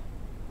was like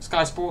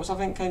Sky Sports, I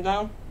think, came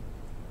down.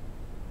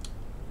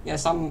 Yeah,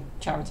 some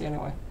charity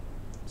anyway,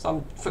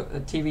 some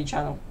TV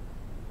channel.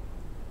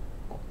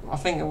 I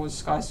think it was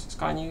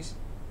Sky News.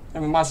 I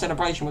mean, my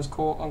celebration was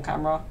caught on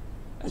camera.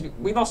 As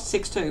we lost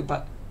 6-2,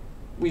 but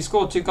we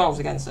scored 2 goals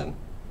against them,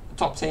 the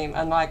top team,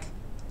 and like,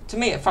 to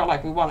me it felt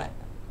like we won it.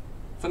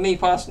 For me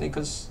personally,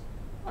 because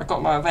I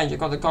got my revenge, I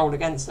got the goal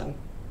against them,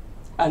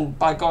 and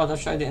by God, I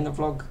showed it in the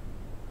vlog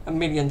a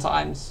million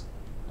times.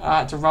 I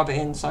had to rub it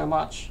in so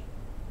much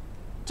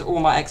to all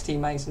my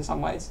ex-teammates in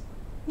some ways.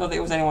 Not that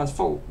it was anyone's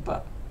fault,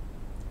 but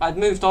I'd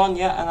moved on,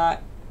 yeah, and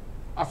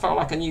I felt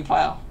like a new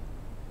player.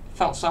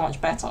 Felt so much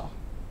better.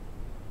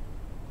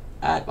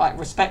 Like,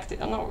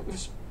 respected.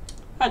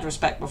 I had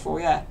respect before,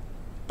 yeah,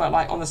 but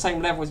like on the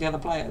same level as the other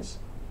players.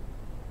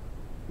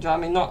 Do you know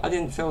what I mean? I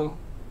didn't feel,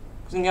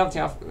 because in the other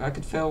team I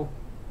could feel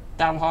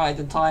downhearted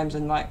at times,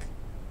 and like,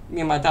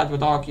 me and my dad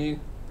would argue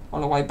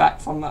on the way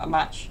back from a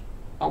match.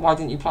 Like, why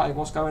didn't you play?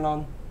 What's going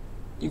on?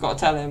 You got to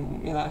tell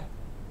him, you know.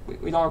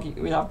 We'd argue,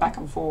 we'd have back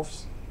and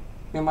forths,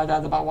 me and my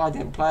dad, about why I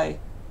didn't play.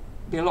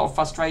 Be a lot of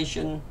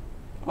frustration,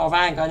 a lot of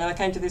anger, and then I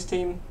came to this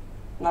team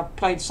and I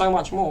played so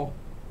much more.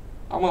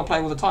 I want to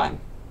play all the time,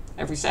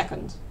 every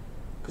second,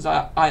 because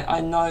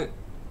I know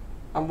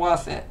I'm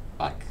worth it.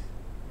 Like,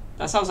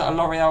 that sounds like a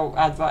L'Oreal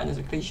advert and it's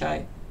a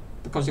cliche,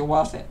 because you're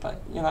worth it,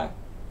 but you know,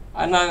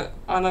 I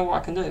know what I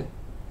can do.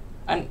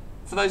 And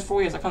for those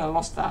 4 years I kind of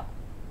lost that.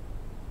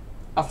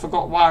 I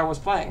forgot why I was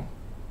playing.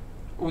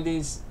 All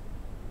this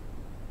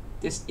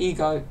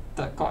ego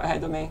that got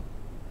ahead of me.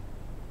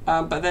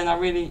 But then I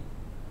really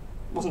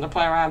wasn't the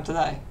player I am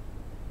today.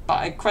 But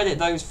I credit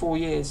those 4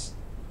 years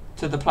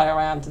to the player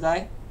I am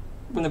today.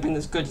 Wouldn't have been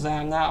as good as I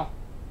am now,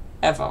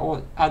 ever,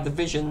 or had the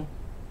vision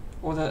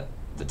or the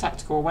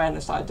tactical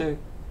awareness that I do.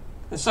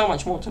 There's so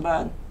much more to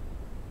learn.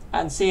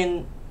 And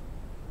seeing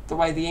the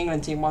way the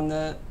England team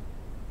won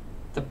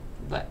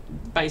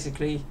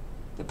basically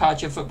the Power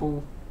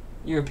Football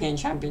European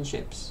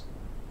Championships,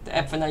 the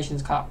EFA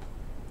Nations Cup,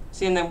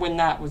 seeing them win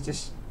that was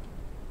just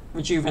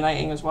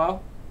rejuvenating as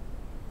well.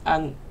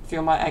 And a few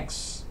of my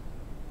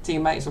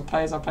ex-teammates or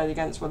players I played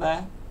against were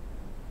there,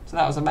 so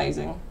that was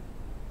amazing.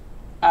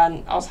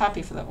 And I was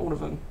happy for all of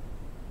them,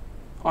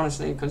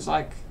 honestly, because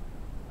like,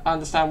 I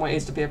understand what it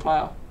is to be a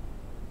player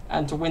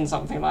and to win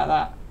something like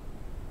that,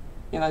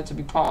 you know, to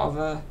be part of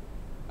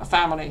a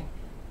family.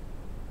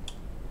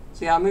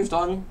 So yeah, I moved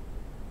on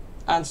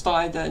and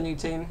started a new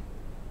team.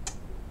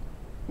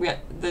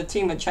 The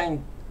team had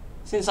changed.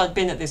 Since I'd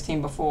been at this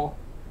team before,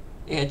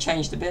 it had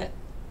changed a bit,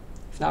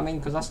 if you know what I mean,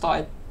 because I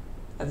started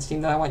at this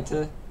team, then I went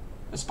to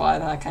Aspire,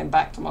 then I came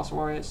back to Muscle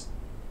Warriors,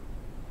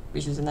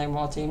 which is the name of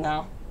our team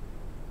now.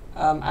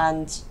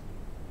 And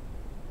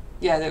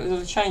yeah, there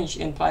was a change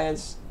in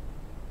players.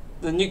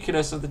 The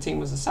nucleus of the team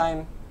was the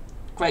same.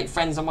 Great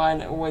friends of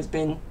mine, always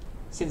been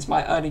since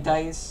my early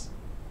days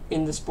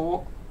in the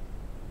sport,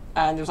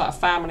 and it was like a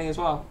family as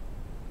well.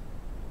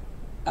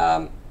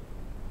 And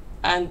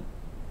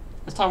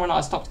the time when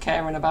I stopped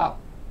caring about,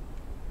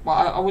 well,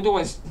 I would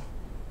always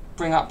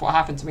bring up what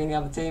happened to me in the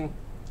other team.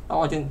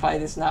 Oh, I didn't play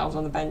this and that, I was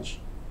on the bench,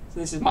 so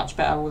this is much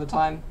better all the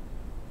time.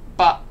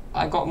 But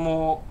I got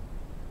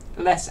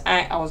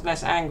I was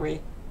less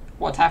angry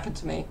what happened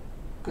to me,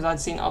 because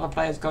I'd seen other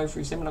players go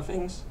through similar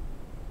things,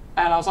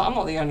 and I was like, I'm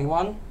not the only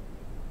one.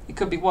 It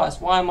could be worse.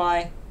 Why am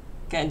I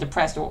getting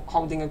depressed or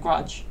holding a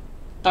grudge?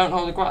 Don't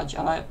hold a grudge.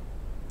 And I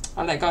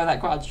let go of that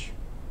grudge,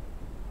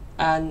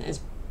 and it's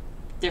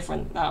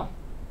different now.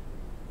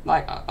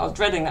 Like, I was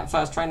dreading that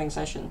first training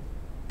session,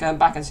 going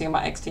back and seeing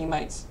my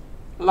ex-teammates.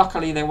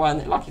 Luckily they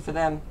weren't, lucky for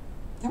them,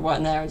 they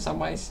weren't there in some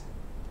ways.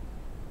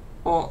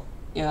 Or,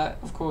 you know,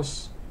 of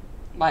course,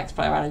 my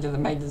ex-player manager that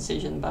made the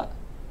decision, but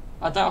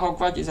I don't hold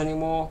grudges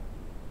anymore,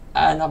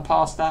 and I'm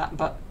past that.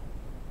 But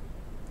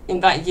in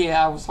that year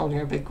I was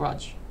holding a big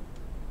grudge.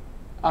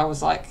 I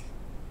was like,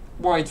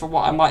 worried for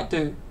what I might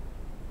do.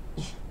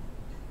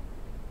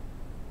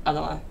 I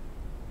don't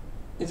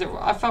know.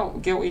 I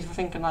felt guilty for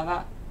thinking like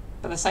that,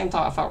 but at the same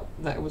time I felt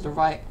that it was the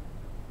right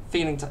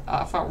feeling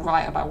I felt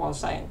right about what I was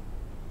saying.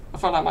 I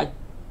felt like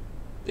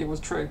it was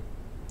true.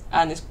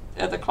 And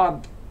at the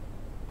club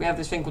we have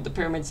this thing called the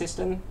pyramid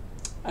system,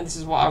 and this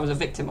is what I was a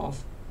victim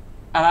of.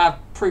 And I have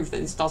proof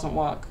that this doesn't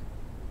work.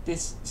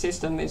 This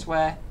system is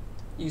where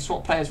you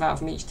swap players around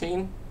from each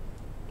team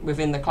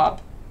within the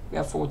club. We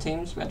have 4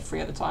 teams, we had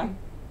 3 at the time,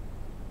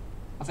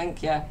 I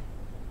think, yeah.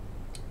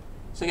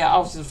 So yeah, I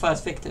was the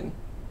first victim.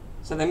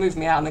 So they moved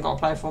me out and they got a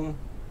player from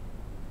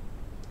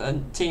a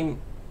team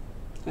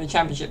in the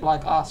championship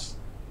like us,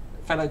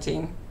 fellow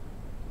team,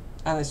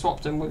 and they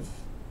swapped them with,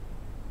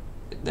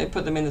 they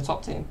put them in the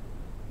top team,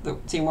 the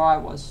team where I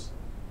was.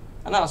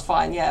 And that was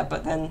fine, yeah,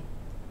 but then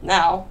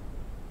now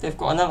they've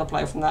got another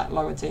player from that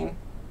lower team,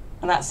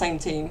 and that same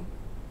team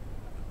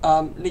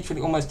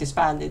literally almost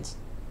disbanded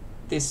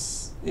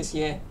this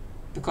year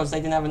because they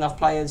didn't have enough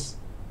players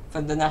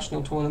for the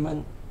national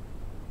tournament,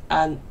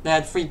 and they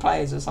had 3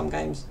 players at some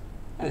games,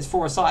 and it's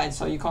 4-a-side,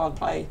 so you can't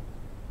play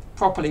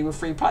properly with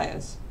 3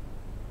 players,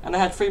 and they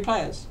had 3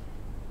 players,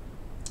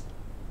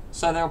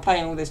 so they were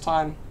playing all this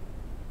time.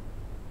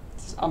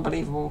 It's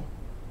unbelievable.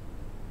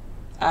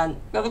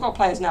 And they've got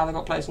players now. They've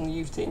got players from the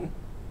youth team,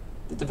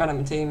 the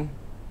development team,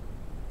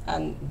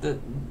 and the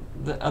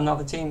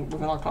another team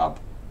within our club,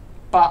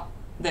 but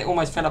they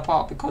almost fell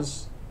apart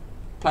because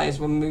players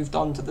were moved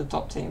on to the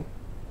top team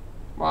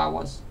where I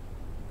was,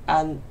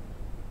 and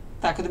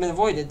that could have been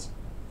avoided,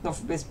 not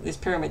for this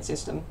pyramid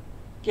system.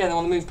 Yeah, they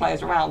want to move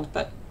players around,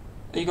 but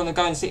are you going to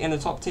go and sit in the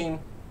top team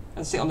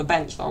and sit on the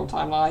bench the whole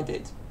time like I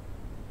did?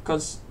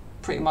 Because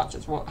pretty much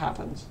it's what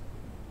happens.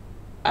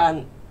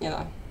 And you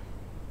know,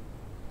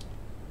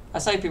 I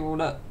say to people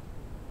that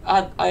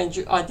I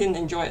didn't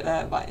enjoy it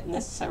there, like,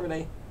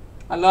 necessarily.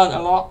 I learned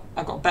a lot.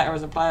 I got better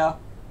as a player.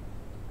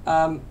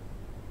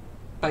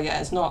 But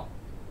yeah, it's not.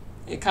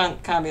 It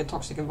can be a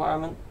toxic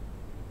environment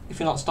if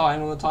you're not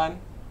starting all the time.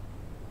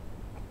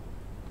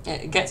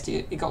 It gets to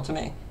you. It got to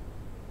me.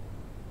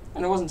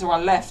 And it wasn't until I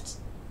left,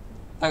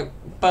 like,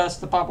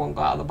 burst the bubble and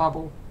got out of the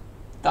bubble,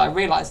 that I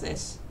realised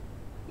this.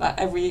 Like,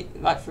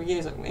 for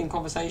years in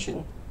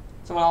conversation,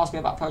 someone asked me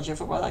about project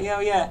football. Like,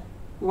 yeah,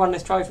 we won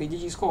this trophy. Did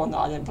you score? No,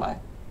 I didn't play.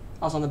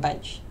 I was on the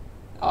bench.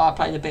 Oh, I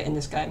played a bit in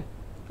this game.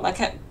 And I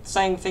kept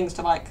saying things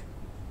to like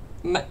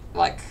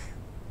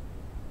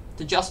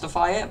to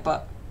justify it,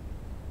 but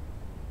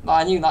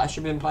like, I knew that I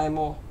should have been playing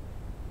more.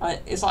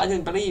 It's like I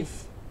didn't believe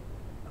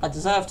I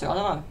deserved to. I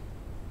don't know.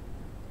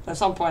 At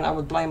some point, I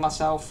would blame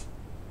myself,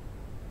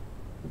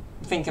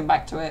 thinking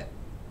back to it,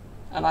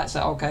 and I'd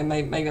say, okay,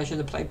 maybe I should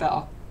have played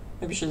better.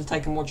 Maybe I should have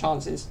taken more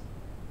chances.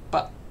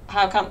 But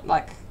how come,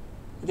 like,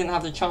 I didn't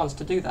have the chance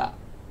to do that?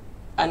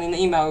 And in the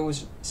email, it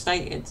was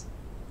stated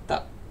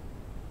that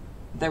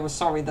they were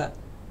sorry that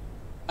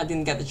I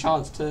didn't get the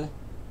chance to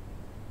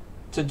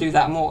do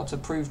that more, to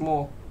prove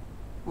more.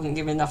 Wasn't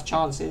given enough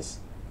chances,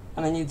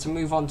 and I needed to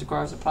move on to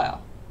grow as a player.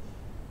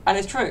 And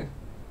it's true.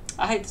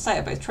 I hate to say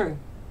it, but it's true.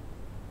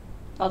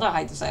 I don't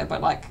hate to say it,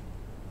 but like,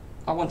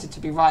 I wanted to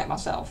be right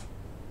myself.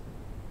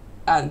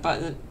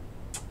 But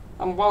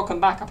I'm welcome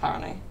back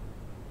apparently.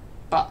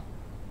 But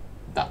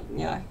that,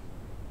 you know,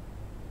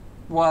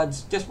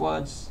 words, just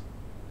words.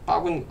 But I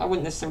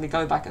wouldn't necessarily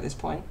go back at this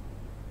point.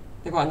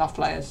 They've got enough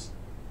players.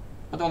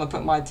 I don't want to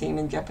put my team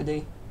in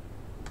jeopardy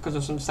because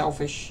of some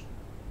selfish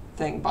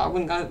thing, but I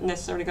wouldn't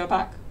necessarily go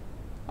back.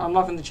 I'm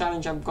loving the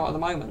challenge I've got at the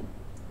moment.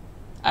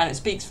 And it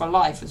speaks for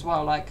life as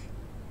well. Like,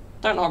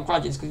 don't hold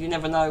grudges, because you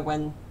never know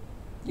when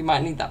you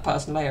might need that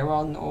person later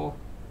on, or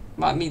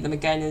you might meet them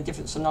again in a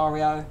different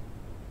scenario.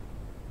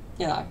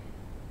 You know,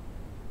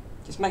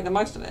 just make the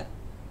most of it.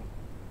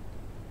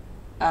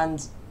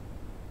 And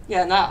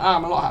yeah, now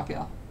I'm a lot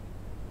happier.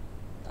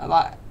 I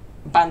like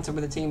banter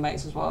with the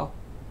teammates as well.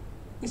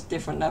 It's a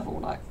different level,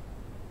 like.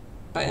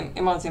 But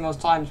in my team, there was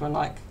times when,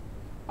 like,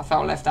 I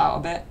felt left out a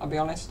bit, I'll be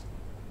honest.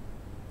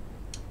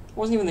 I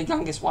wasn't even the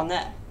youngest one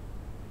there,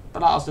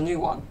 but I was the new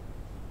one.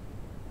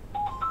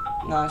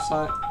 No,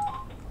 so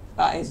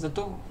that is the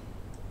door.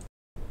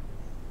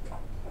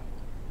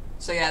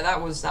 So yeah,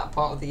 that was that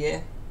part of the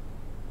year.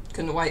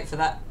 Couldn't wait for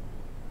that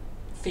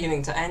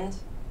feeling to end.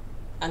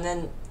 And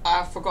then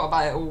I forgot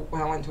about it all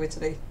when I went to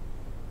Italy.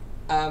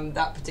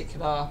 That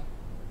particular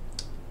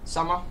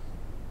summer.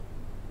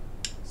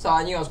 So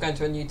I knew I was going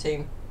to a new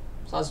team.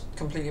 So I was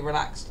completely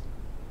relaxed.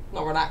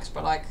 Not relaxed,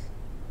 but like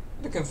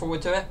looking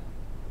forward to it.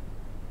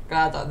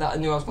 Glad that I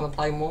knew I was going to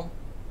play more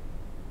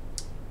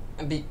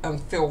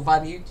and feel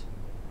valued.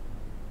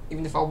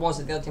 Even if I was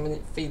at the other team, I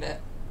didn't feel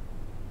it.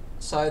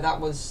 So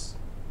that was,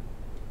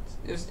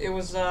 it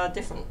was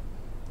different.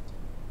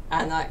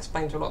 And I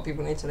explained to a lot of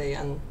people in Italy,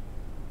 and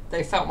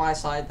they felt my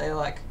side. They were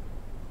like,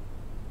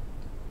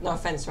 no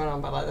offense to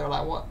anyone, but like they were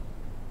like, what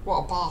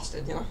a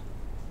bastard, you know?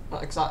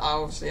 Like, cause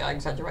I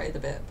exaggerated a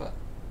bit, but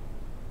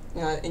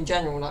you know, in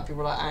general, like people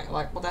were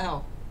like, what the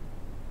hell?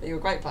 You're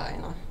a great player,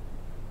 you know.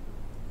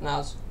 And I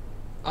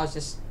was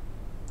just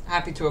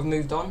happy to have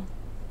moved on.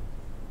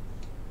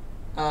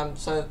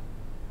 So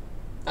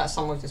that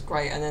summer was just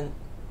great, and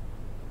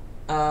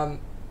then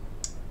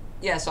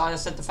yeah, so I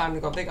just said the family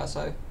got bigger.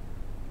 So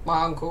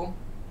my uncle,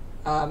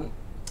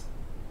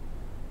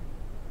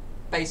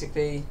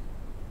 basically,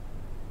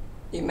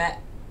 he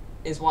met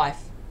his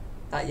wife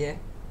that year,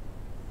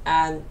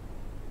 and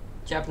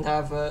she happened to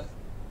have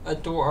a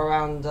daughter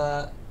around,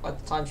 at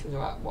the time she was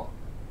about, what,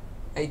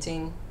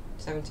 18,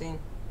 17?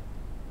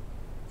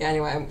 Yeah,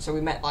 anyway, so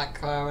we met like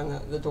her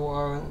and the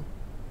daughter, and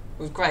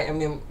it was great, and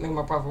me and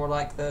my brother were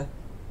like the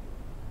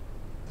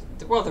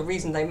well, the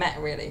reason they met,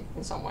 really,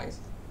 in some ways.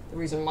 The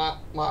reason my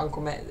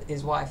uncle met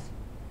his wife.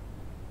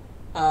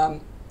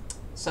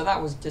 So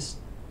that was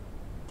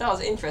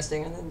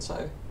interesting, and then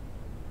so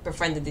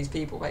befriended these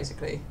people,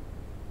 basically,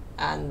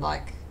 and,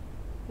 like,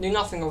 knew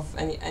nothing of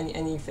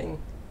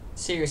anything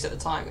serious at the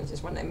time. It was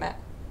just when they met,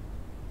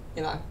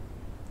 you know.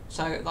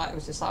 So, like, it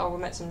was just like, oh, we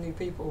met some new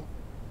people.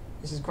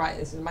 This is great.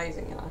 This is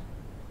amazing, you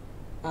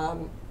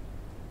know.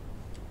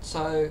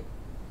 So,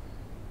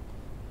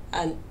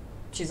 and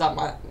she's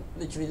like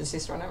literally the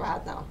sister I never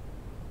had now.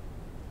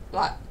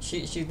 Like,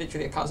 she's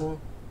literally a cousin.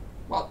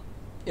 Well,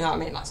 you know what I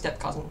mean, like step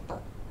cousin,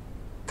 but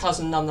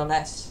cousin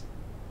nonetheless.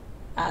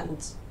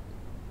 And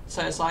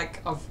so it's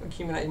like I've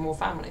accumulated more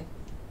family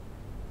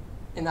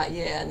in that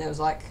year, and it was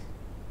like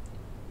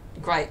a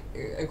great,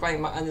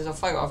 and there's a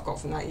photo I've got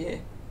from that year,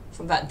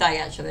 from that day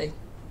actually.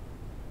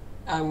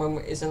 And when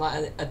it's in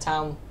like a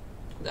town,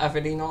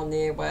 Avellino,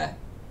 near where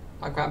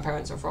my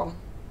grandparents are from.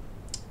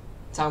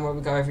 A town where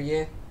we go every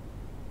year.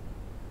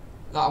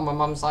 Like on my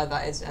mum's side,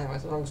 that is. Anyway,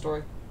 it's a long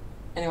story.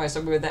 Anyway,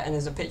 so we were there, and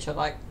there's a picture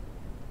like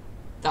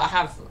that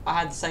I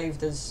had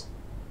saved as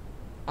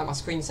like my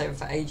screensaver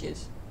for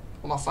ages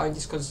on my phone,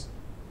 just because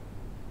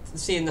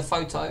seeing the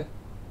photo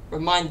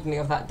reminded me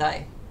of that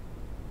day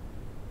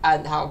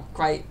and how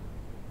great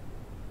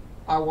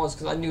I was,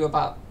 because I knew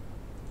about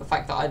the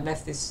fact that I'd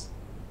left this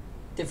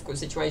difficult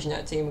situation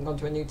at a team and gone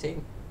to a new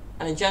team,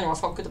 and in general I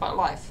felt good about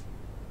life.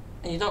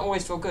 And you don't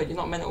always feel good. You're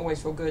not meant to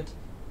always feel good.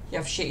 You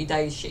have shitty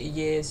days, shitty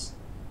years,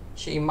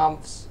 shitty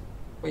months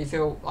where you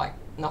feel like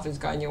nothing's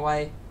going your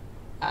way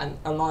and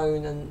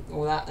alone and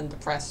all that and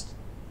depressed.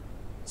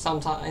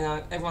 Sometimes, you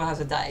know, everyone has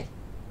a day.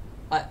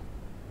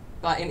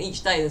 Like in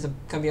each day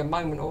can be a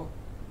moment, or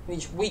in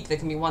each week there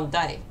can be one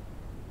day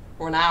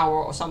or an hour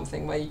or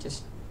something where you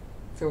just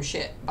feel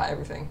shit about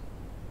everything.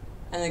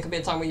 And there could be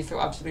a time where you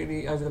feel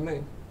absolutely over the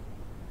moon.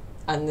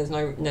 And there's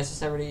not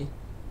necessarily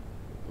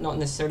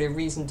a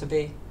reason to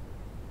be.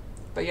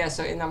 But yeah,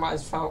 so in that moment I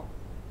just felt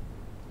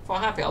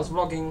happy. I was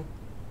vlogging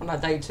on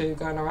that day too,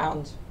 going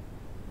around,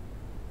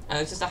 and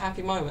it was just a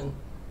happy moment.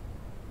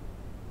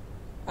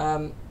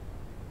 And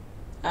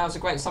it was a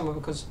great summer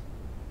because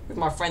with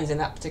my friends in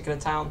that particular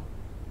town,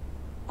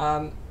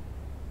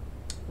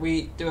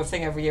 we do a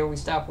thing every year where we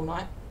stay up all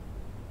night.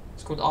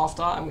 It's called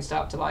After, and we stay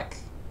up to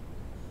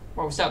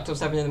we stay up till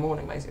 7 in the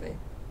morning basically,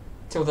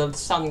 till the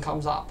sun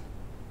comes up.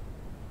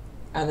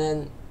 And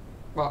then,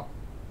 well,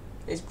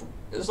 there's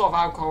a lot of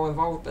alcohol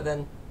involved, but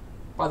then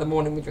by the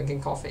morning we're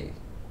drinking coffee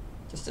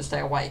just to stay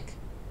awake,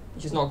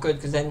 which is not good,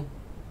 because then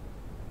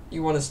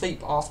you want to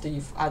sleep after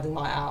you've had a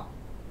night out.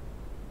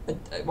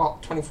 Well,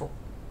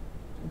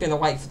 been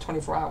awake for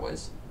 24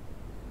 hours.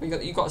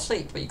 You got to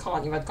sleep, but you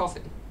can't. You've had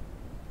coffee.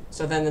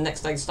 So then the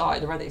next day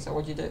started already. So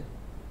what do you do?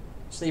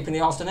 Sleep in the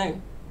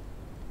afternoon.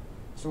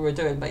 That's what we were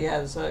doing. But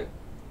yeah, so,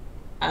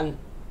 and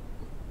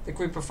the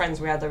group of friends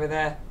we had over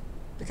there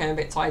became a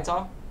bit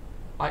tighter,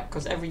 like,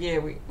 because every year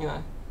we, you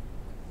know,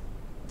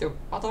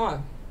 I don't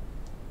know,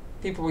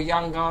 people were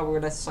younger, we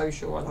were less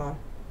social, I don't know.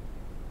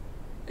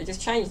 It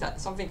just changed, that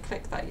something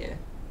clicked that year.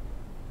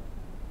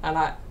 And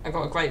I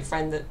got a great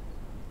friend that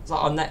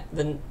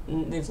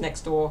lives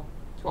next door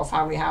to our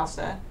family house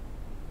there,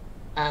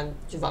 and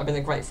she's like been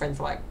a great friend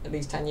for like at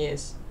least 10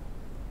 years.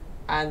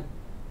 And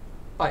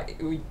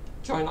like we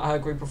joined like her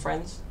group of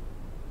friends,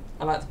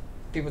 and like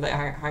people that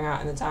hang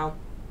out in the town.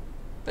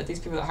 But these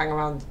people that hang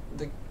around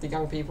the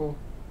young people,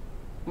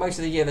 most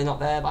of the year they're not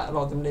there. Like a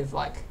lot of them live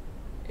like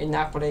in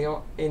Napoli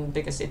or in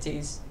bigger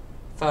cities,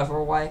 further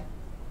away,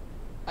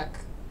 like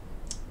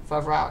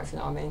further out, if you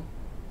know what I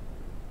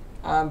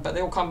mean. But they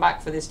all come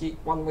back for this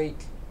 1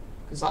 week.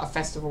 It's like a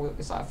festival.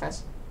 It's like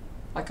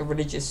like a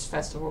religious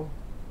festival,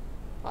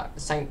 like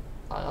I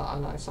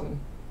don't know,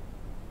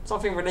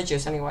 something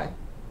religious anyway.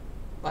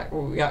 Like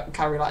we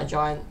carry like a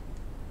giant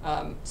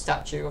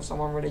statue of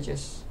someone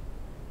religious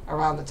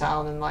around the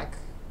town, and like,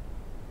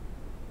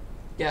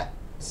 yeah,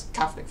 it's a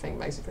Catholic thing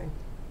basically.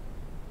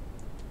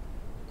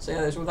 So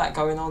yeah, there's all that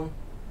going on,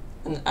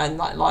 and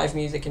like live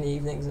music in the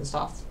evenings and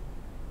stuff.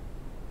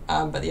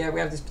 But yeah, we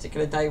have this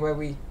particular day where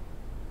we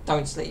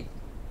don't sleep.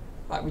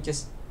 Like we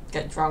just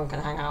get drunk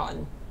and hang out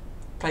and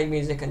play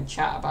music and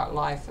chat about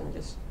life and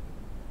just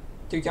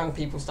do young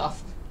people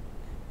stuff.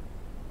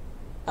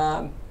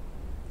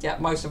 Yeah,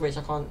 most of which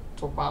I can't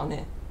talk about on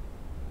here.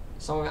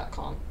 Some of it I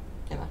can't,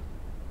 you know.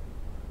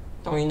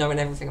 Don't really knowing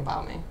everything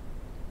about me.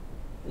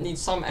 It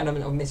needs some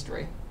element of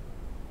mystery.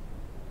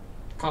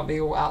 Can't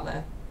be all out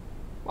there.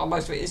 Well,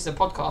 most of it is a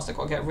podcast. I've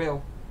got to get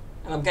real,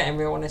 and I'm getting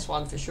real on this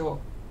one for sure.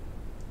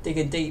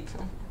 Digging deep.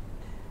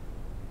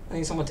 I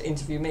need someone to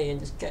interview me and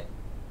just get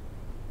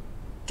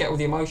all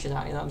the emotion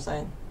out. You know what I'm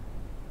saying?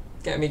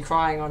 Get me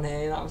crying on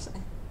here. You know what I'm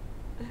saying?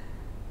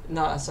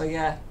 No, so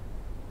yeah.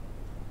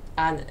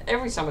 And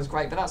every summer's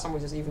great, but that summer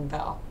was just even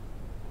better.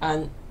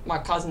 And my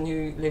cousin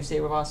who lived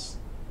here with us.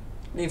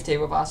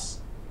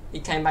 He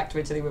came back to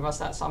Italy with us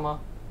that summer,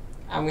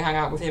 and we hung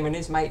out with him and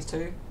his mates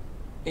too,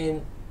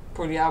 in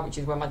Puglia, which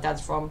is where my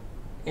dad's from,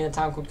 in a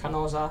town called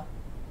Canosa,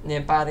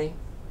 near Bari.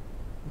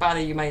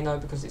 Bari you may know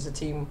because it's a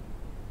team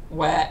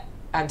where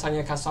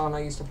Antonio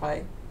Cassano used to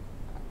play.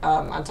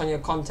 Antonio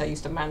Conte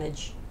used to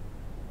manage,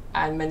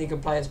 and many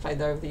good players played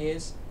there over the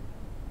years.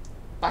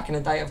 Back in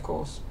the day, of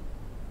course.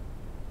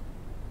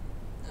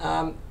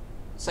 So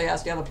yeah,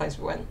 that's the other place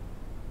we went.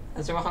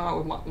 And so I hung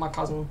out with my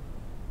cousin.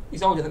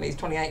 He's older than me, he's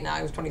 28 now,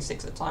 he was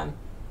 26 at the time.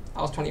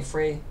 I was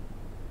 23.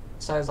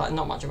 So it's like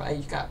not much of an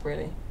age gap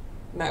really.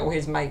 Met all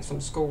his mates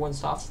from school and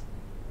stuff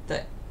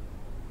that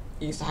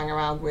he used to hang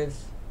around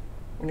with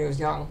when he was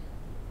young.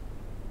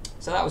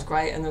 So that was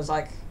great, and it was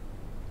like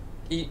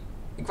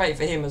great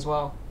for him as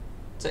well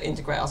to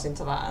integrate us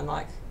into that and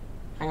like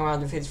hang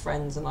around with his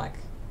friends and like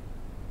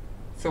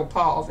feel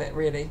part of it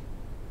really,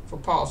 feel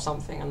part of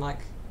something, and like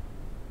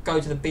go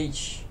to the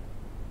beach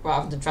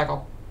without having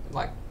to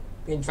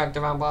being dragged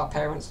around by our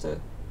parents to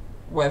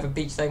whatever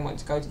beach they wanted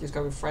to go to, just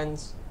go with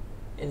friends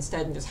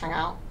instead and just hang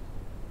out.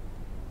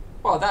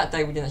 Well, that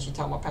day we didn't actually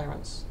tell my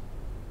parents.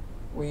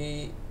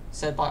 We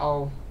said like,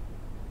 oh,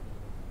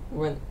 we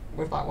went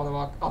with like one of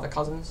our other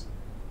cousins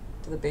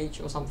to the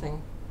beach or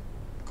something.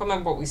 I can't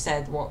remember what we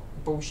said, what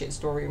bullshit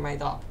story we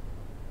made up.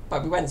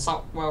 But we went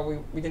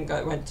we didn't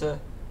go, we went to,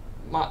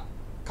 my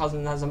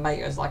cousin has a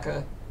mate as like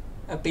a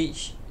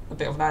beach, a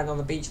bit of land on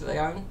the beach that they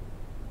own.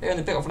 They own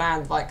a bit of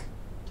land like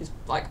just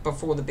like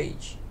before the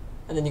beach,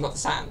 and then you got the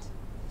sand,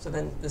 so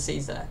then the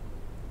sea's there.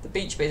 The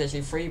beach bit is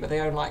actually free, but they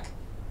own like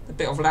the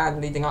bit of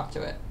land leading up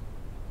to it.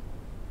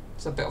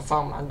 It's a bit of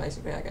farmland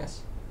basically, I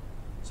guess.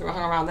 So we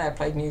hung around there,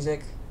 played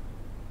music,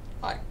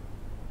 like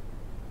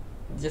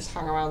just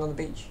hung around on the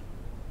beach.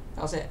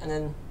 That was it. And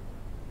then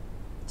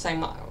same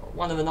night,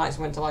 one of the nights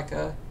we went to like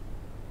a,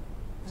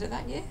 was it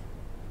that year?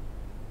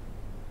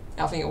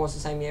 Yeah, I think it was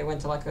the same year. We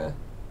went to like a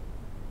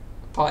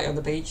party on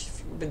the beach.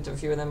 We've been to a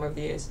few of them over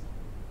the years.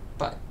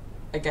 But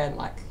again,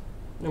 like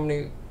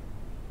normally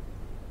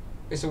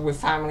it's all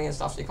with family and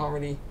stuff, so you can't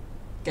really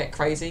get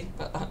crazy.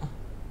 But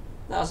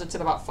that was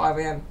until about 5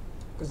 a.m.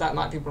 because that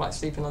night people like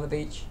sleeping on the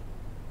beach.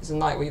 It's a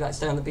night where you like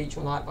stay on the beach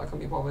all night, but I can't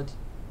be bothered.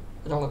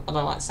 I don't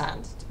like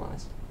sand, to be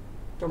honest.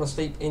 I don't want to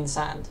sleep in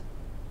sand.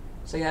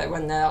 So yeah, it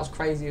went there. That was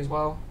crazy as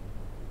well.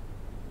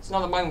 It's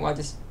another moment where I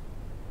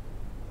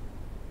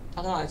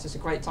don't know, it's just a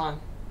great time.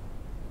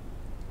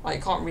 Like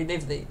you can't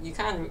relive you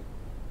can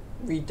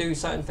redo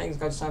certain things,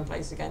 go to certain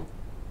places again.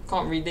 You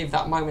can't relive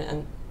that moment,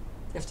 and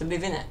you have to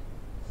live in it.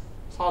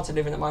 It's hard to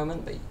live in the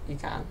moment, but you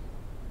can.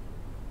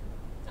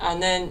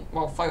 And then,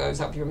 well, photos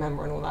help you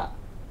remember and all that.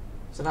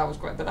 So that was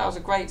great, but that was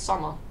a great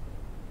summer.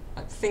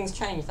 Like things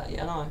changed that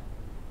year, I know.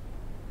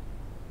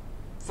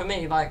 For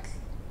me, like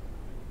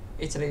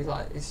Italy,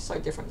 like it's so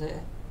different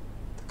here.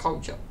 The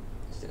culture,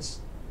 it's just,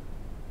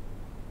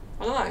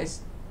 I don't know.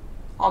 It's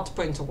hard to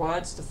put into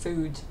words. The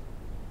food,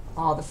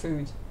 the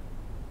food.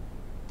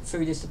 The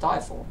food is to die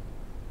for.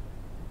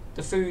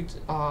 The food,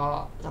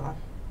 I don't know.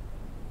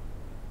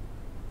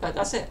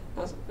 That's it.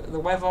 That's the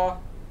weather.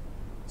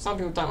 Some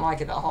people don't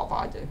like it that hot, but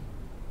I do.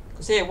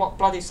 Because here, what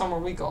bloody summer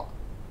we got?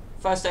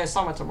 First day of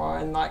summer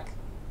tomorrow, and like,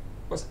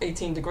 what's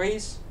 18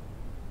 degrees?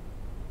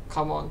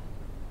 Come on.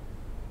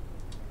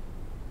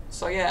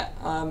 So yeah,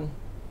 the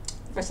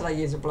rest of that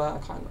year's a blur,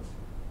 kind of.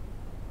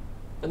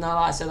 But now,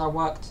 like I said, I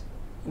worked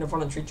in a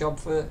voluntary job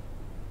for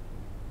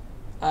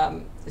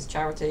this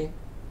charity.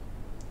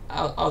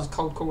 I was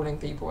cold calling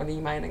people and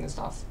emailing and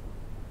stuff,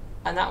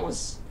 and that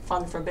was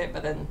fun for a bit,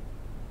 but then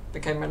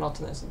became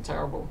monotonous and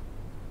terrible.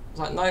 I was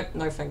like, nope,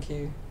 no thank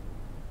you.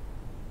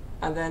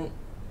 And then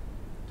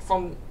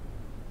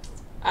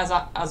as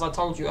I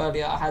told you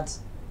earlier, I had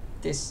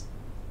this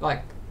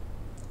like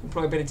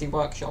employability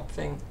workshop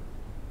thing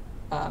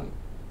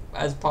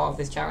as part of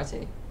this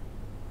charity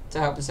to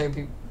help disabled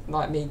people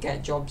like me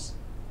get jobs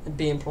and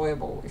be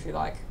employable, if you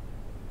like,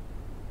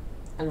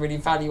 and really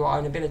value our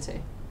own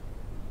ability.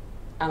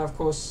 And of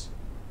course,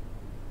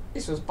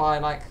 this was by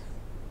like,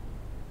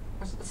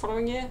 was it the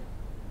following year?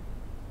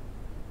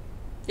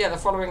 Yeah,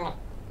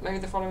 maybe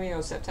the following year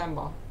or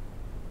September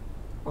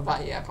of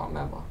that year, I can't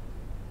remember.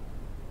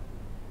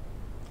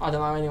 I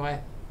don't know, anyway.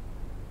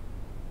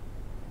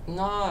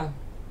 No. I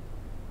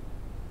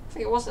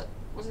think it was it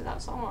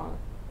that summer?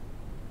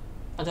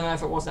 I don't know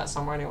if it was that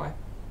summer anyway.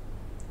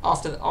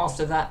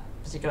 After that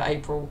particular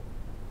April,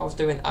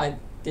 I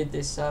did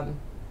this, I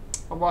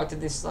worked at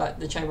this,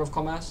 the Chamber of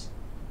Commerce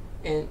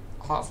in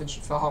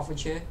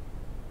Hertfordshire,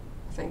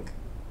 I think.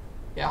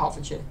 Yeah,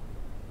 Hertfordshire.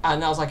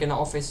 And that was like in an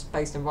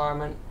office-based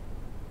environment.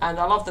 And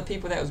I loved the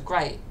people there, it was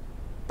great.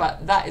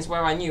 But that is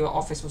where I knew an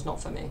office was not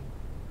for me.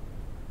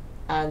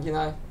 And, you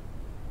know,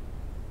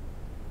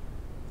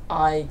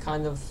 I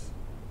kind of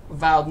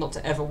vowed not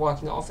to ever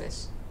work in an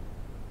office.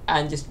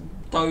 And just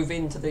dove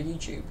into the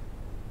YouTube.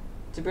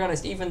 To be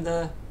honest, even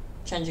the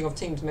changing of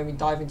teams made me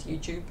dive into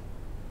YouTube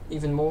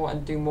even more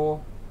and do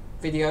more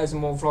videos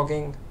and more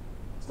vlogging.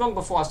 It's long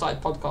before I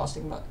started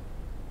podcasting, but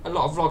a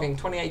lot of vlogging.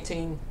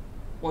 2018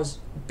 was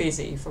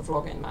busy for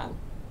vlogging, man.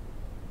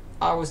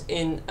 I was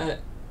in a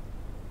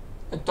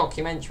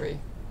documentary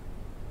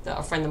that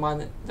a friend of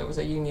mine that was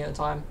at uni at the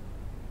time,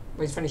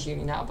 well, he's finished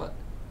uni now, but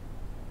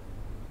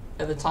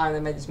at the time they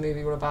made this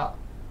movie all about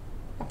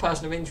a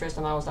person of interest,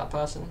 and I was that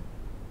person.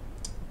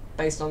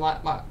 based on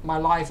like my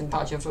life in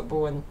touch of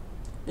football and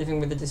living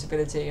with a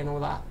disability and all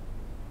that.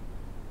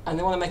 And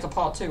they want to make a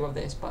part 2 of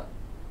this, but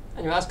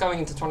anyway, that's going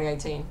into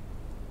 2018.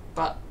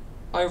 But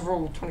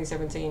overall,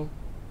 2017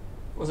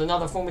 was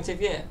another formative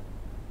year,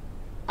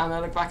 and I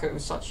look back at it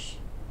with such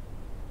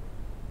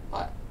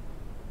like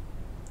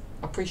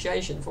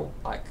appreciation for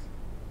like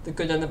the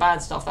good and the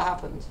bad stuff that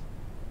happened.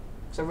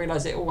 So I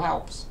realised it all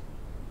helps.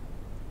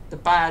 The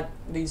bad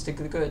leads to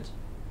the good.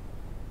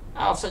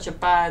 Out of such a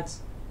bad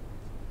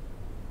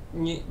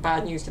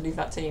news to leave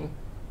that team,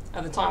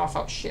 at the time I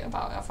felt shit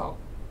about it. I felt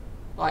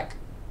like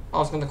I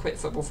was going to quit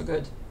football for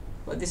good.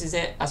 But this is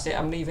it, that's it,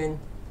 I'm leaving.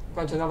 I'm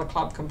going to another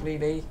club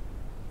completely.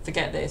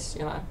 Forget this,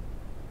 you know.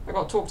 I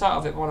got talked out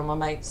of it by one of my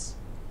mates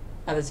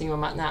at the team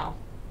I'm at now.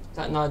 He's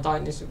like, no,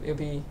 don't, it'll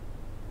be,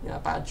 you know, a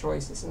bad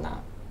choice, this and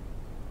that.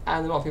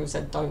 And a lot of people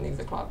said, don't leave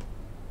the club.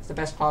 It's the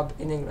best club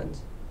in England.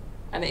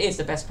 And it is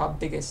the best club,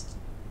 biggest.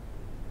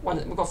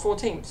 We've got 4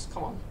 teams,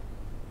 come on.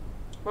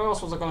 Where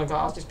else was I going to go?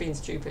 I was just being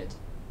stupid.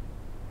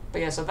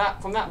 But yeah, so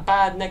that from that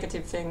bad,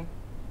 negative thing,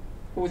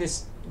 all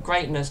this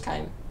greatness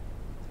came.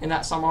 In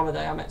that summer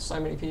holiday, I met so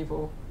many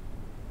people.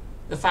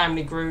 The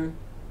family grew.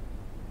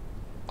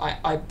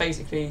 I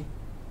basically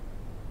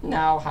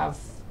now have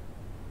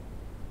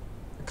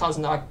a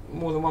cousin,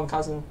 more than one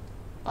cousin,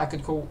 I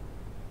could call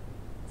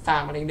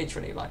family,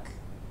 literally, like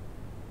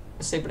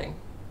a sibling.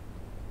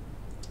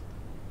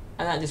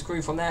 And that just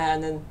grew from there,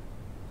 and then,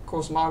 of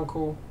course, my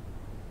uncle,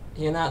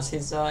 he announced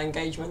his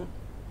engagement,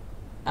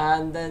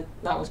 and then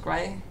that was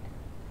great.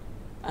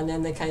 And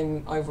then they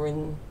came over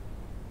in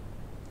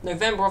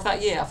November of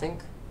that year, I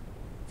think,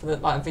 for the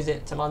like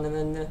visit to London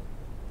and the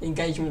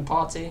engagement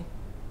party.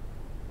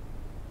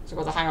 So I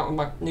got to hang out with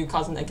my new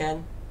cousin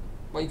again.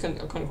 Well, I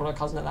couldn't call her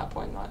cousin at that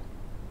point, like, do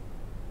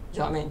you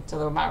know what I mean? So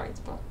they were married,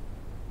 but.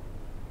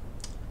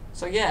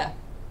 So yeah,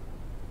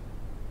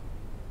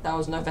 that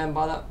was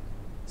November. That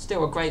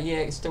still a great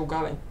year. It's still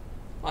going.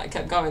 Like, it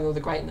kept going, all the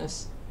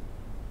greatness.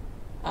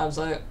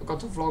 So I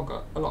got to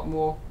vlog a lot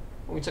more.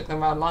 We took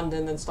them around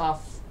London and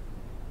stuff,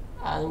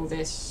 and all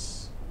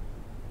this.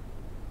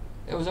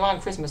 It was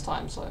around Christmas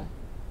time, so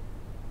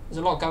there's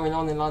a lot going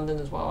on in London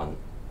as well. And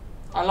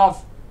I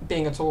love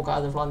being a tour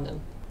guide of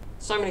London.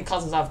 So many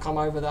cousins have come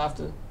over that I have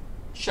to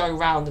show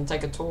round and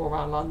take a tour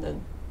around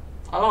London.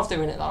 I love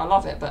doing it though, I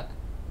love it, but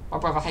my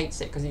brother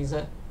hates it because he's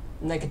a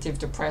negative,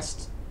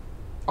 depressed,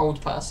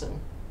 old person.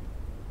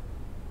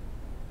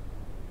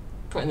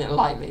 Putting it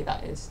lightly,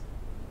 that is.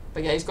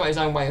 But yeah, he's got his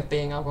own way of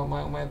being, I've got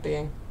my own way of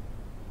being.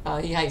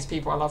 He hates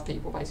people, I love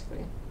people,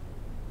 basically.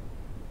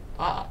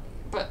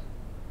 But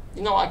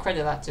you know what I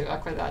credit that to? I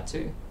credit that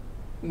to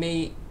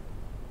me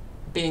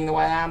being the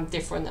way I am,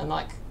 different, and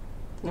like,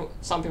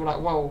 some people are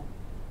like, whoa,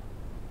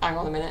 hang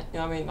on a minute, you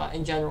know what I mean? Like,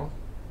 in general,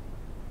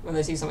 when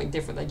they see something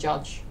different, they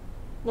judge.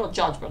 Not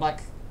judge, but like,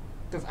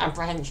 with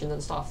apprehension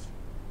and stuff.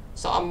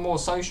 So I'm more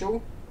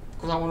social,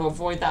 because I want to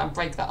avoid that and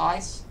break that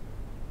ice,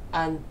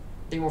 and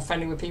be more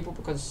friendly with people,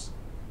 because,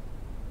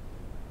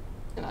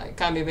 you know, it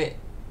can be a bit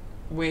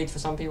weird for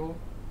some people.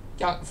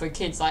 For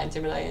kids, like,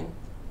 intimidating.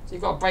 So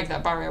you've got to break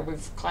that barrier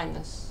with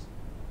kindness.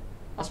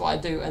 That's what I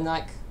do, and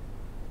like,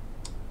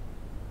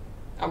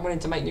 I'm willing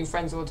to make new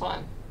friends all the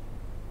time.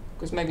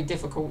 Because it may be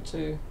difficult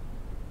to,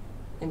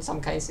 in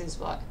some cases,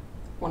 like,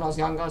 when I was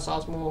younger, so I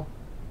was more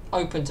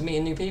open to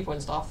meeting new people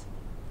and stuff.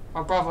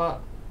 My brother,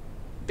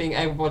 being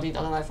able-bodied,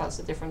 I don't know if that's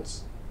the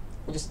difference,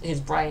 or just his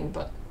brain,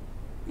 but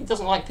he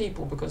doesn't like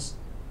people because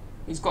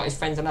he's got his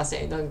friends and that's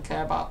it. He doesn't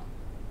care about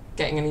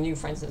getting any new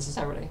friends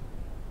necessarily.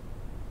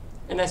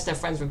 Unless they're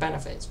friends with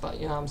benefits, but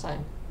you know what I'm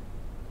saying.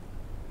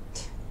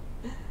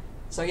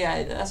 So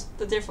yeah, that's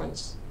the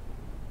difference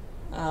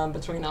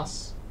between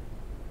us,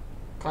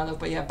 kind of.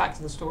 But yeah, back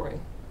to the story.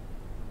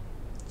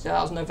 So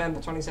that was November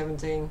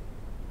 2017. And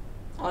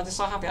I'm just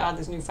so happy I had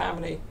this new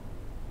family,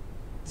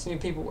 this new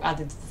people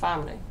added to the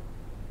family.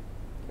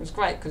 It was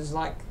great because,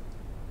 like,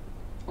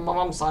 on my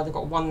mum's side I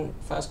got one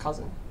first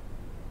cousin.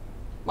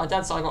 My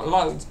dad's side I got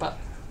loads, but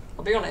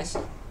I'll be honest,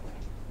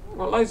 I've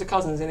got loads of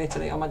cousins in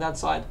Italy on my dad's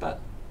side, but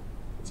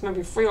it's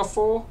maybe 3 or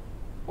 4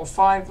 or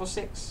 5 or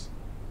 6.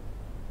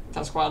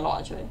 That's quite a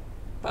lot actually.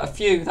 But a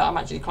few that I'm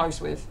actually close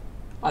with,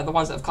 like the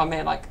ones that have come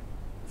here, like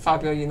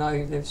Fabio, you know,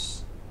 who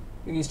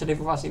used to live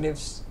with us, he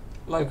lives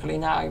locally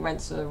now, he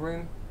rents a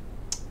room.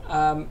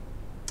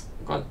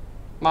 Got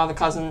my other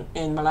cousin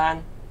in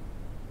Milan,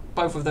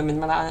 both of them in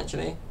Milan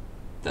actually,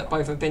 that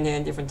both have been here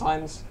in different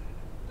times,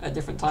 at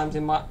different times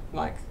in my,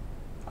 like,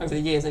 over the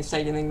years they've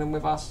stayed in England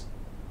with us,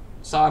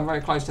 so I'm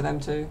very close to them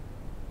too.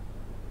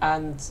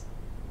 And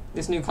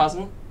this new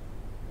cousin,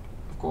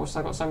 of course,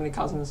 I've got so many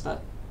cousins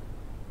that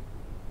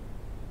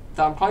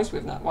I'm close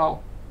with now.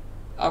 Well,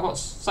 I've got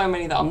so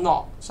many that I'm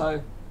not,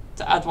 so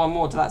to add one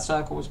more to that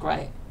circle was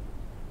great.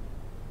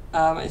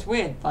 It's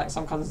weird, like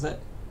some cousins that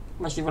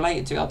I'm actually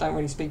related to, I don't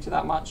really speak to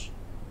that much,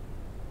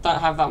 don't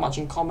have that much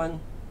in common.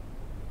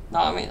 No,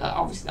 I mean,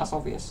 obviously that's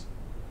obvious,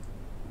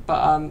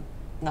 but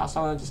no,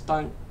 some of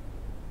them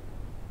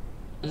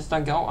I just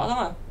don't get on. I don't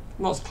know,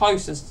 I'm not as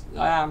close as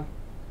I am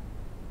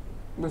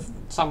with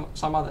some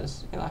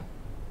others, you know.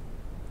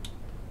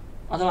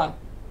 I don't know.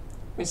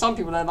 I mean, some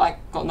people, they're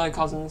like, got no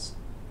cousins.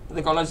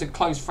 They've got loads of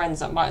close friends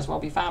that might as well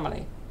be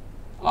family.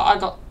 Like, I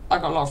got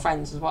a lot of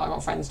friends as well. I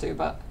got friends too,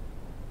 but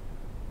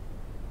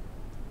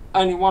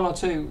only one or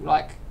two,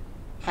 like,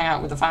 hang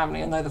out with the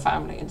family and know the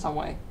family in some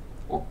way.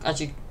 Or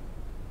actually,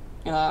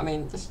 you know what I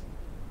mean, just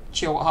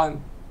chill at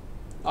home.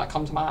 Like,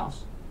 come to my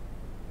house.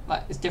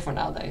 Like, it's different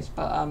nowadays,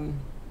 but, do you know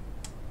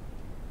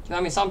what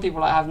I mean? Some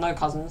people, like, have no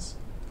cousins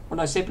or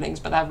no siblings,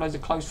 but they have loads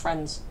of close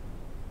friends.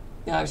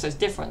 You know, so it's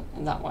different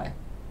in that way.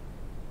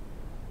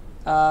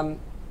 I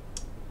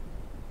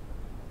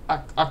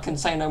can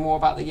say no more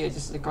about the year,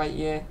 just a great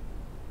year.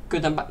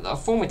 Good and bad, a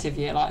formative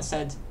year, like I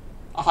said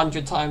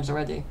 100 times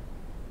already.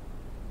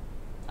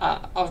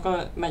 I was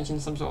going to mention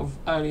some sort of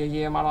earlier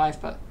year in my life,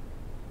 but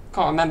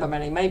can't remember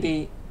many.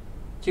 Maybe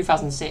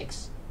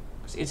 2006,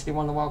 because Italy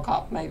won the World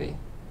Cup, maybe.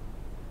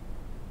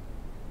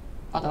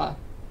 I don't know.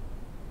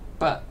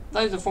 But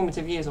those are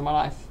formative years of my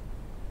life.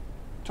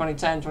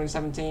 2010,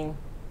 2017.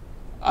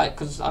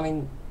 Because, I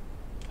mean,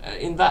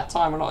 in that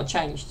time a lot had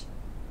changed.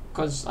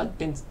 Because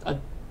after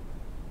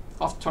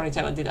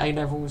 2010 I did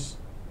A-levels,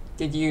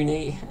 did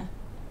uni,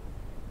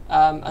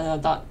 and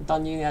then I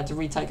done uni, I had to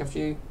retake a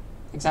few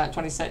exams.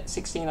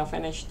 2016 I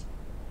finished,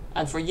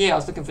 and for a year I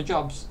was looking for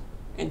jobs,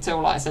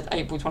 until, like I said,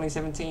 April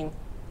 2017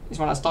 is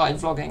when I started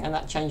vlogging, and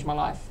that changed my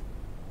life.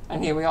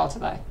 And here we are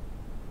today.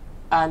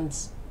 And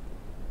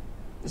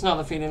there's no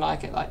other feeling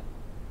like it. Like,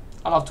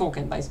 I love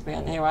talking, basically,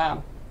 and here I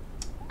am.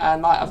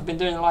 And like, I've been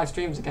doing the live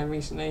streams again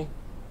recently,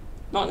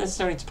 not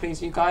necessarily to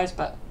please you guys,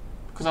 but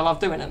because I love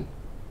doing them.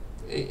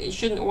 It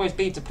shouldn't always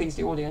be to please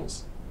the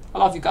audience. I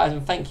love you guys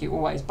and thank you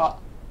always, but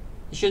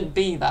it shouldn't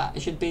be that.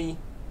 It should be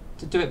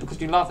to do it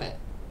because you love it.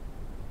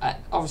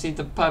 Obviously,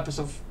 the purpose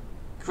of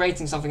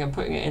creating something and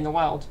putting it in the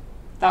world,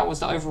 that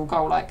was the overall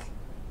goal. Like,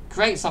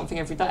 create something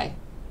every day,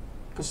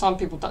 because some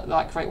people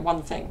like create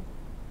one thing,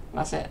 and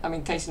that's it. I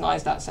mean, Casey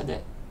Neistat said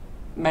it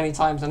many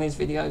times on his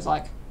videos.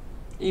 Like,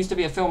 he used to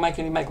be a filmmaker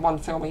and he'd make one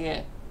film a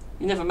year.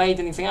 He never made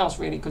anything else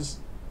really because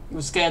he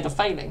was scared of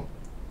failing.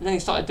 And then he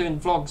started doing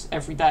vlogs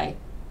every day,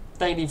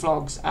 daily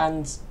vlogs,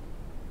 and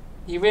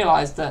he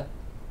realised that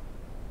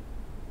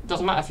it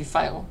doesn't matter if you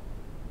fail.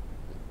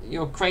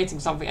 You're creating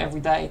something every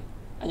day,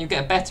 and you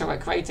get better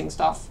at creating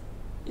stuff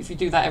if you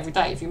do that every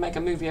day, if you make a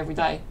movie every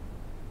day.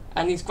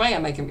 And he's great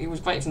at making, he was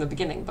great from the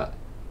beginning, but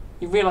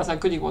he realised how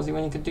good he was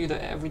when he could do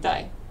that every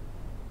day.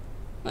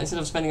 Like, instead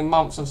of spending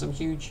months on some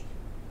huge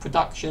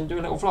production, do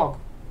a little vlog.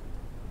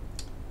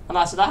 And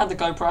like I said, I had the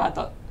GoPro, I had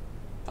the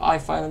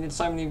iPhone, I did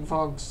so many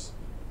vlogs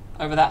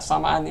over that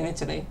summer and in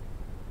Italy.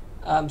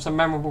 Some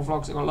memorable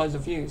vlogs that got loads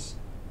of views.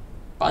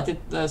 But I did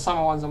the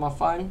summer ones on my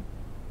phone.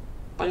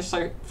 But I just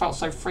felt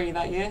so free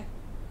that year.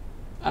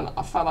 And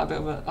I felt like a bit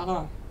of a, I don't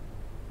know.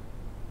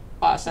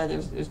 Like I said,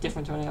 it was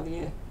different to any other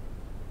year.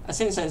 And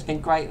since then it's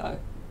been great though.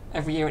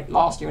 Every year,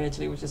 last year in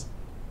Italy was just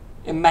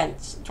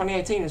immense.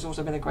 2018 has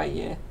also been a great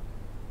year.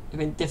 It's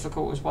been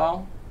difficult as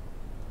well.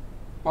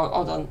 Well,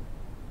 hold on.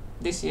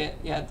 This year,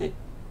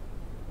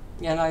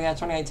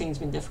 2018 has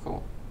been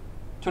difficult.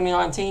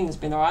 2019 has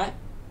been alright.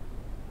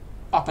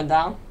 Up and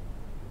down.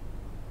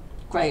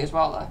 Great as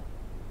well though.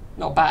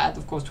 Not bad,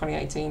 of course,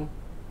 2018.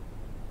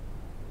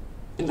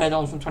 It led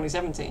on from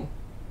 2017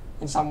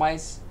 in some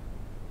ways.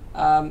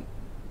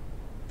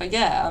 But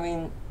yeah, I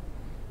mean,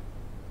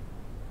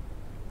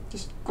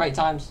 just great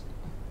times.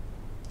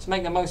 To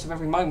make the most of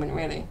every moment,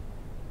 really.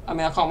 I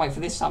mean, I can't wait for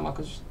this summer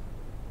because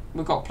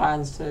we've got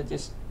plans to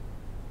just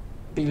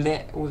be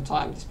lit all the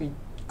time, just be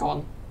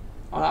gone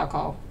on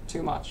alcohol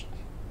too much.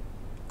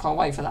 Can't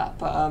wait for that,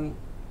 but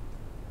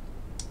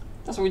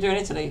that's what we do in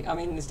Italy. I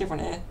mean, it's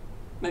different here.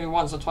 Maybe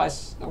once or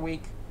twice a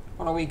week,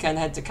 on a weekend,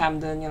 head to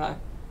Camden, you know,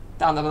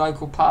 down to the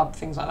local pub,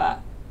 things like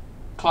that.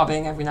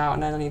 Clubbing every now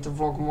and then. I need to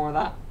vlog more of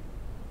that.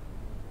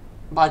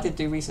 But I did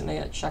do recently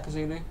at Shaka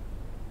Zulu.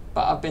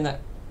 But I've been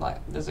at, like,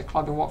 there's a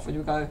club in Watford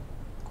you go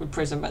called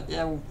Prism, but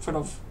they're all full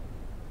of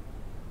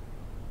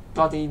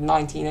bloody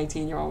 19,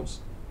 18-year-olds.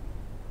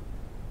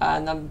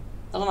 And I don't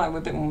know, we're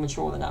a bit more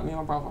mature than that, me and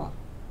my brother.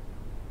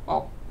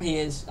 Well, he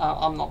is.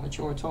 I'm not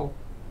mature at all.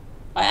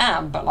 I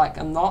am, but, like,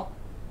 I'm not.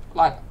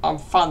 Like, I'm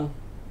fun.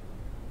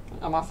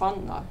 Am I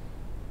fun? No.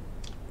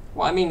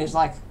 What I mean is,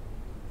 like,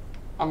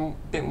 I'm a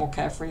bit more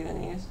carefree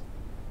than he is.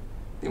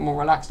 A bit more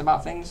relaxed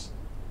about things.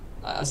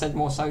 Like I said,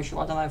 more social.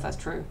 I don't know if that's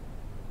true.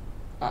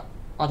 I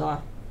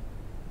don't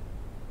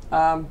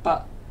know.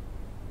 But,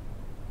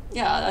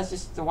 yeah, that's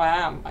just the way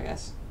I am, I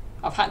guess.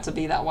 I've had to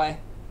be that way.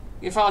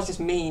 If I was just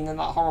mean and,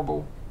 like,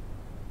 horrible,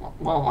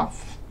 well,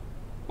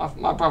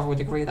 my brother would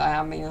agree that I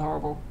am mean and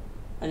horrible.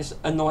 And just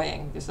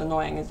annoying. Just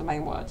annoying is the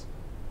main word.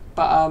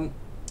 But,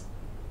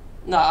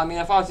 no, I mean,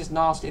 if I was just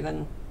nasty,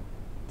 then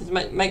does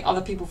it make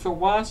other people feel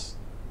worse?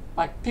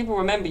 Like, people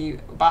remember you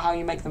about how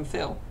you make them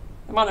feel.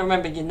 They might not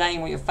remember your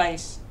name or your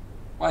face.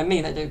 Well,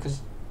 me they do,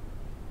 because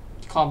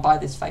you can't buy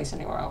this face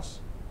anywhere else.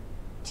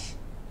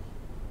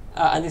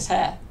 And this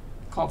hair.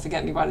 Can't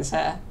forget me by this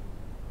hair.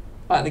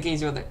 Like the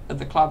geezer at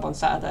the club on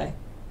Saturday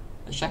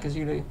at Shaka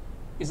Zulu.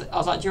 I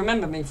was like, do you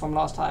remember me from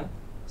last time?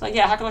 It's like,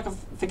 yeah, how can I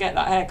forget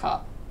that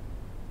haircut?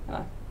 You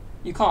know,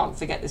 you can't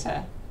forget this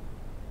hair.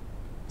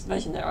 It's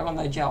legendary. I got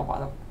no gel,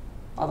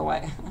 by the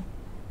way.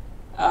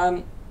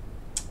 What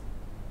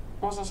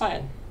was I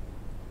saying?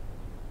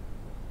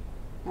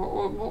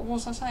 What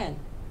was I saying?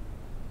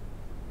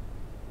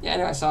 Yeah,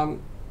 anyway, so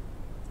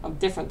I'm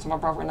different to my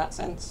brother in that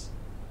sense.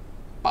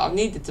 But I've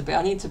needed to be.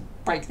 I need to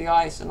break the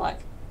ice and like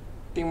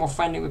be more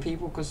friendly with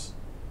people, because,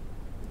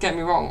 get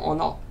me wrong or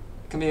not,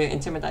 it can be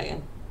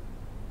intimidating.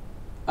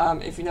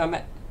 If you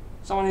met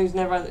someone who's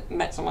never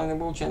met someone in a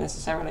wheelchair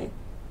necessarily,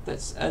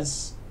 that's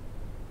as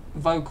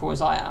vocal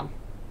as I am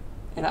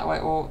in that way,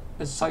 or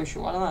as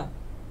social, I don't know.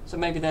 So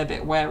maybe they're a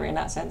bit wary in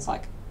that sense.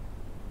 Like,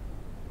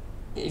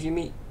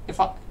 if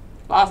I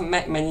haven't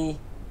met many,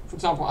 for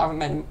example, I haven't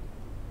met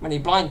many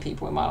blind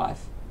people in my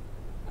life.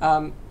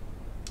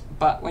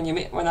 But when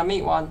I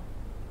meet one,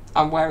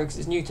 I'm wary because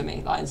it's new to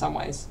me, like in some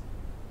ways.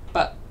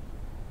 But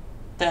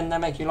then they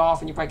make you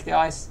laugh and you break the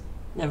ice,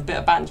 you have a bit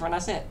of banter and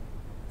that's it.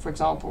 For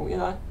example, you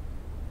know.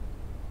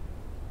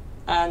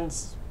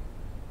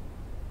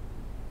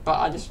 But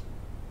I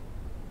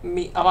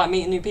like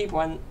meeting new people,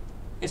 and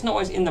it's not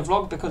always in the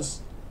vlog,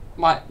 because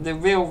the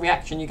real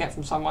reaction you get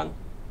from someone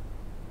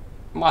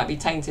might be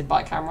tainted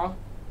by camera.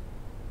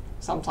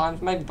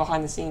 Sometimes, maybe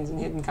behind the scenes and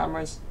hidden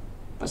cameras.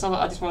 But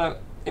sometimes I just want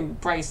to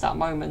embrace that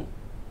moment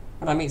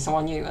when I meet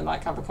someone new and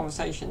like have a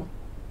conversation,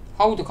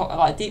 hold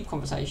a deep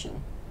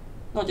conversation,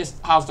 not just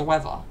how's the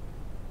weather,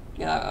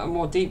 you know, a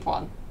more deep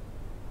one,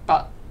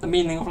 but the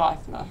meaning of life,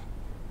 you know.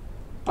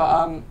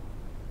 But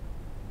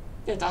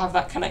yeah, to have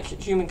that connection,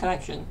 human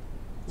connection,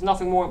 there's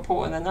nothing more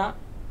important than that.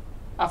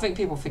 I think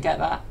people forget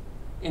that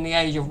in the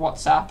age of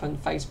WhatsApp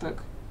and Facebook,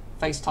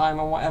 FaceTime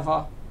or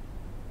whatever,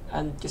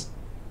 and just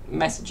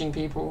messaging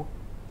people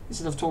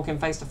instead of talking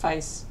face to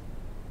face.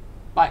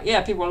 Like,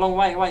 yeah, people are a long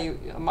way away.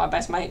 My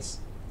best mates,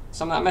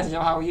 some of that message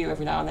of how are you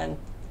every now and then,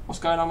 what's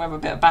going on, we have a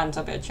bit of banter,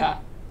 a bit of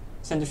chat,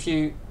 send a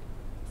few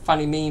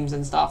funny memes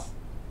and stuff,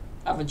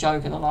 have a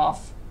joke and a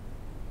laugh.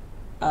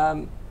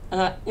 And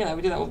you know,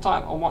 we do that all the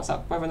time on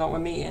WhatsApp, whether or not we're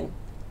meeting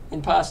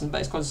in person, but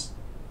it's because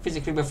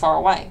physically we're far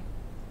away.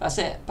 That's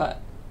it. But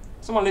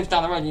someone lives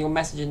down the road and you're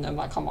messaging them,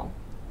 like, come on.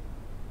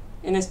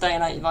 In this day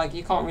and age, like,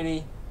 you can't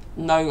really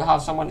know how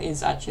someone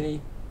is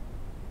actually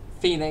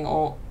feeling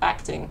or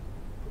acting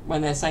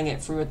when they're saying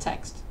it through a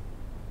text.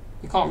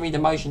 You can't read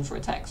emotion through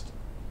a text,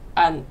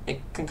 and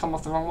it can come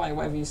off the wrong way,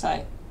 whatever you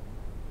say.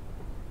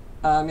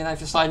 You know, if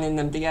you're sliding in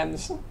them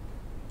DMs,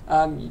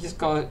 you just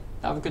got to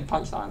have a good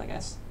punchline, I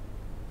guess.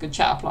 Good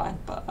chat up line,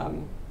 but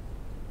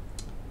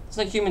there's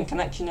no human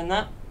connection in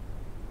that.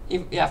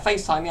 Yeah,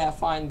 FaceTime, yeah,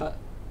 fine, but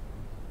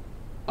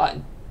like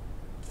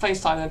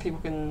FaceTime, then people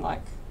can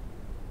like,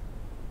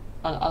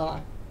 I don't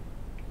know.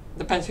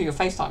 Depends who you're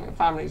FaceTiming.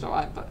 Family's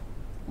alright, but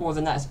more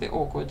than that, it's a bit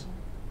awkward.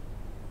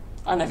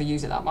 I never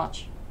use it that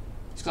much,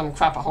 just because I'm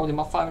crap at holding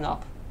my phone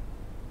up.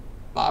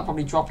 Like, I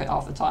probably drop it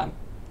half the time.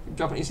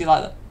 Drop it, you see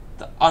like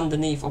the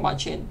underneath of my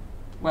chin,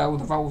 where all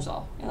the rolls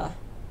are, you know.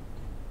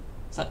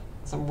 It's like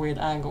some weird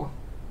angle.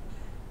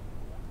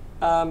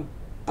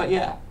 But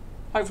yeah,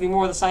 hopefully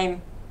more of the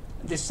same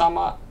this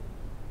summer.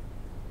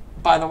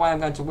 By the way, I'm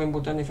going to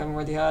Wimbledon, if you haven't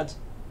already heard.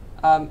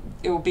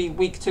 It will be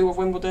week 2 of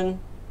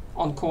Wimbledon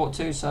on court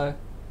 2, so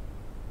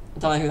I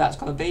don't know who that's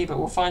going to be, but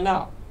we'll find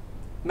out.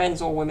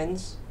 Men's or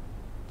women's,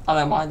 I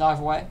don't mind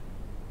either way.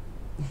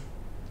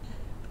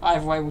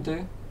 Either way will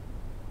do.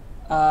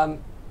 But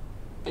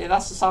yeah,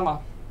 that's the summer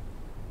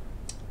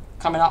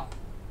coming up.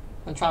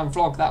 I'm going to try and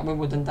vlog that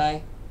Wimbledon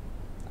day.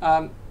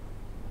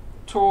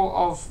 Tour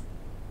of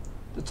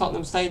the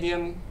Tottenham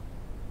Stadium.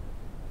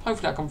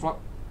 Hopefully I can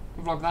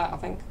vlog that, I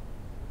think.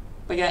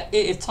 But yeah,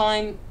 it is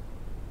time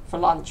for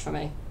lunch for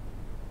me.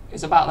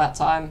 It's about that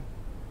time.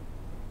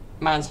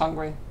 Man's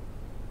hungry.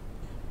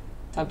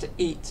 Time to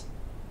eat.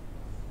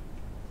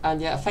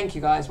 And yeah, thank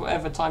you guys,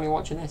 whatever time you're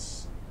watching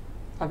this.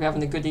 Hope you're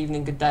having a good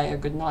evening, good day, or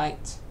good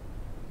night.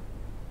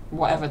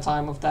 Whatever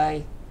time of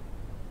day.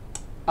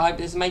 I hope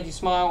this made you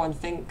smile and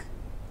think,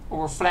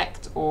 or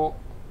reflect, or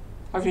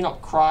hopefully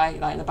not cry,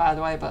 like in a bad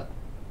way, but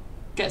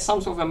get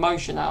some sort of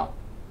emotion out.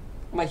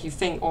 Make you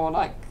think, or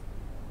like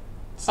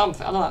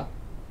something, I don't know.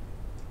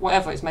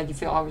 Whatever it's made you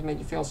feel, I always made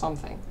you feel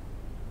something.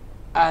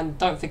 And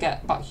don't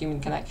forget about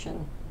human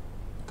connection,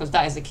 because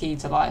that is the key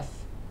to life.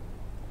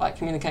 Like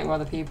communicating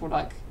with other people,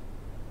 like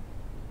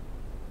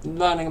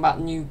learning about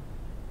new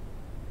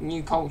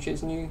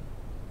cultures,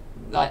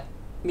 like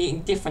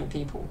meeting different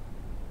people. Do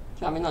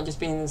you know what I mean? Not just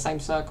being in the same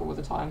circle all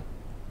the time.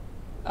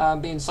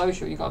 Being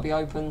social, you've got to be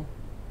open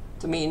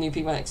to meeting new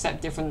people and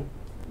accept different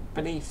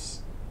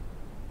beliefs.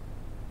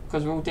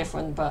 Because we're all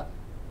different, but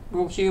we're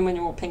all human,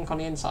 we're all pink on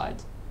the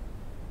inside.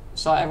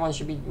 So everyone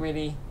should be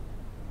really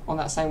on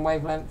that same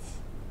wavelength.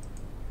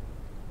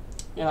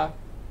 You know?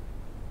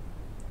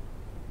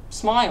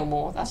 Smile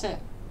more, that's it.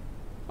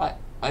 Like,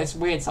 it's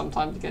weird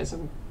sometimes to get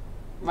some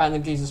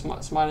random geezer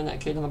smiling at a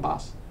kid on the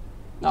bus.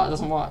 No, it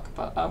doesn't work,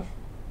 but,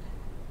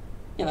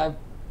 you know,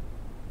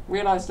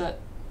 realise that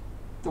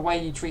the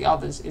way you treat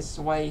others is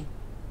the way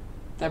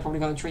they're probably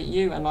going to treat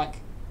you, and like,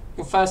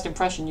 your first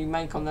impression you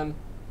make on them,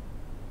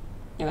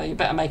 you know, you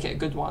better make it a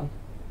good one.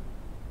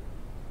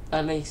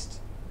 at least.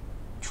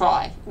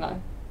 Try, you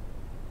know.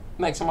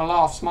 Make someone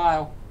laugh,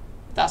 smile.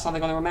 That's how they're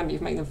going to remember you.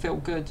 Make them feel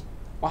good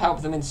or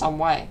help them in some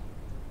way.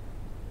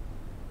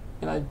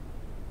 You know,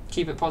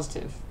 keep it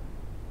positive.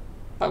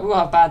 But we will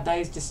have bad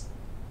days. Just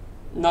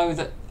know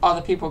that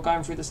other people are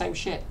going through the same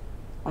shit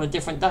on a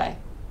different day.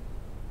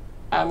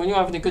 And when you're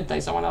having a good day,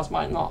 someone else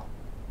might not.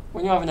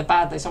 When you're having a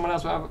bad day, someone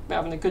else will be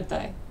having a good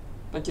day.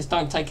 But just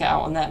don't take it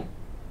out on them.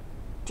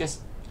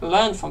 Just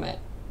learn from it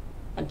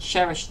and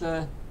cherish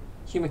the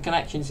human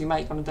connections you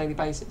make on a daily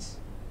basis.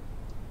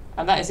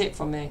 And that is it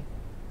from me.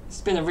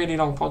 It's been a really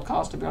long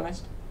podcast, to be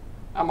honest.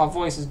 And my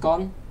voice is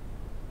gone.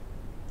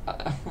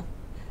 I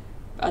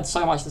had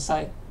so much to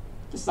say.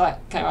 Just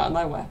like came out of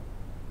nowhere.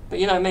 But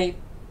you know me,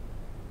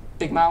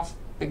 big mouth,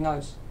 big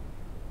nose.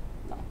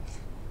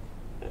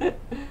 No.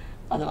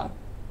 I don't know.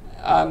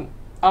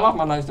 I love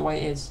my nose the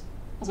way it is.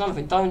 That's another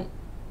thing. Don't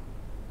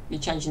be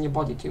changing your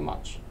body too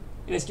much.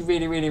 Unless you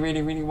really, really,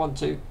 really, really want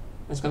to.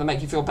 It's going to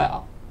make you feel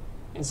better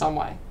in some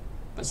way.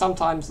 But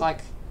sometimes,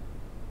 like,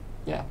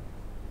 yeah.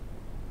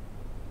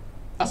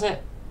 That's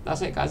it.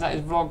 That's it, guys. That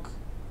is vlog.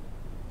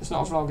 It's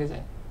not a vlog, is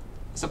it?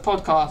 It's a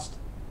podcast.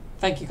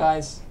 Thank you,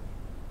 guys.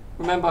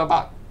 Remember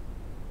about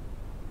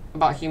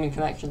human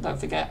connection. Don't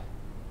forget.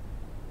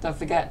 Don't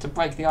forget to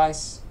break the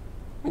ice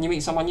when you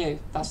meet someone new.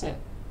 That's it.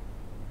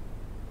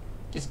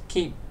 Just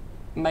keep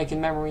making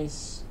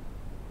memories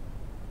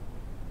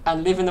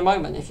and live in the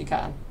moment if you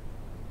can.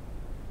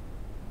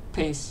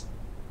 Peace.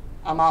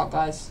 I'm out,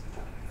 guys.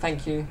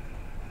 Thank you.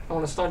 I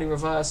want to slowly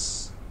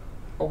reverse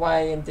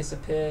away and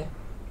disappear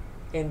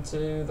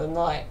into the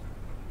night.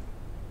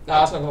 No,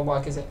 that's not going to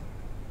work, is it?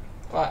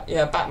 Right,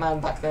 yeah, Batman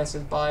back there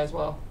says bye as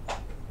well.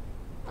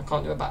 I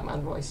can't do a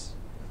Batman voice.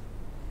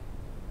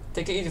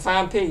 Take it easy,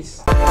 fam.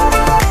 Peace.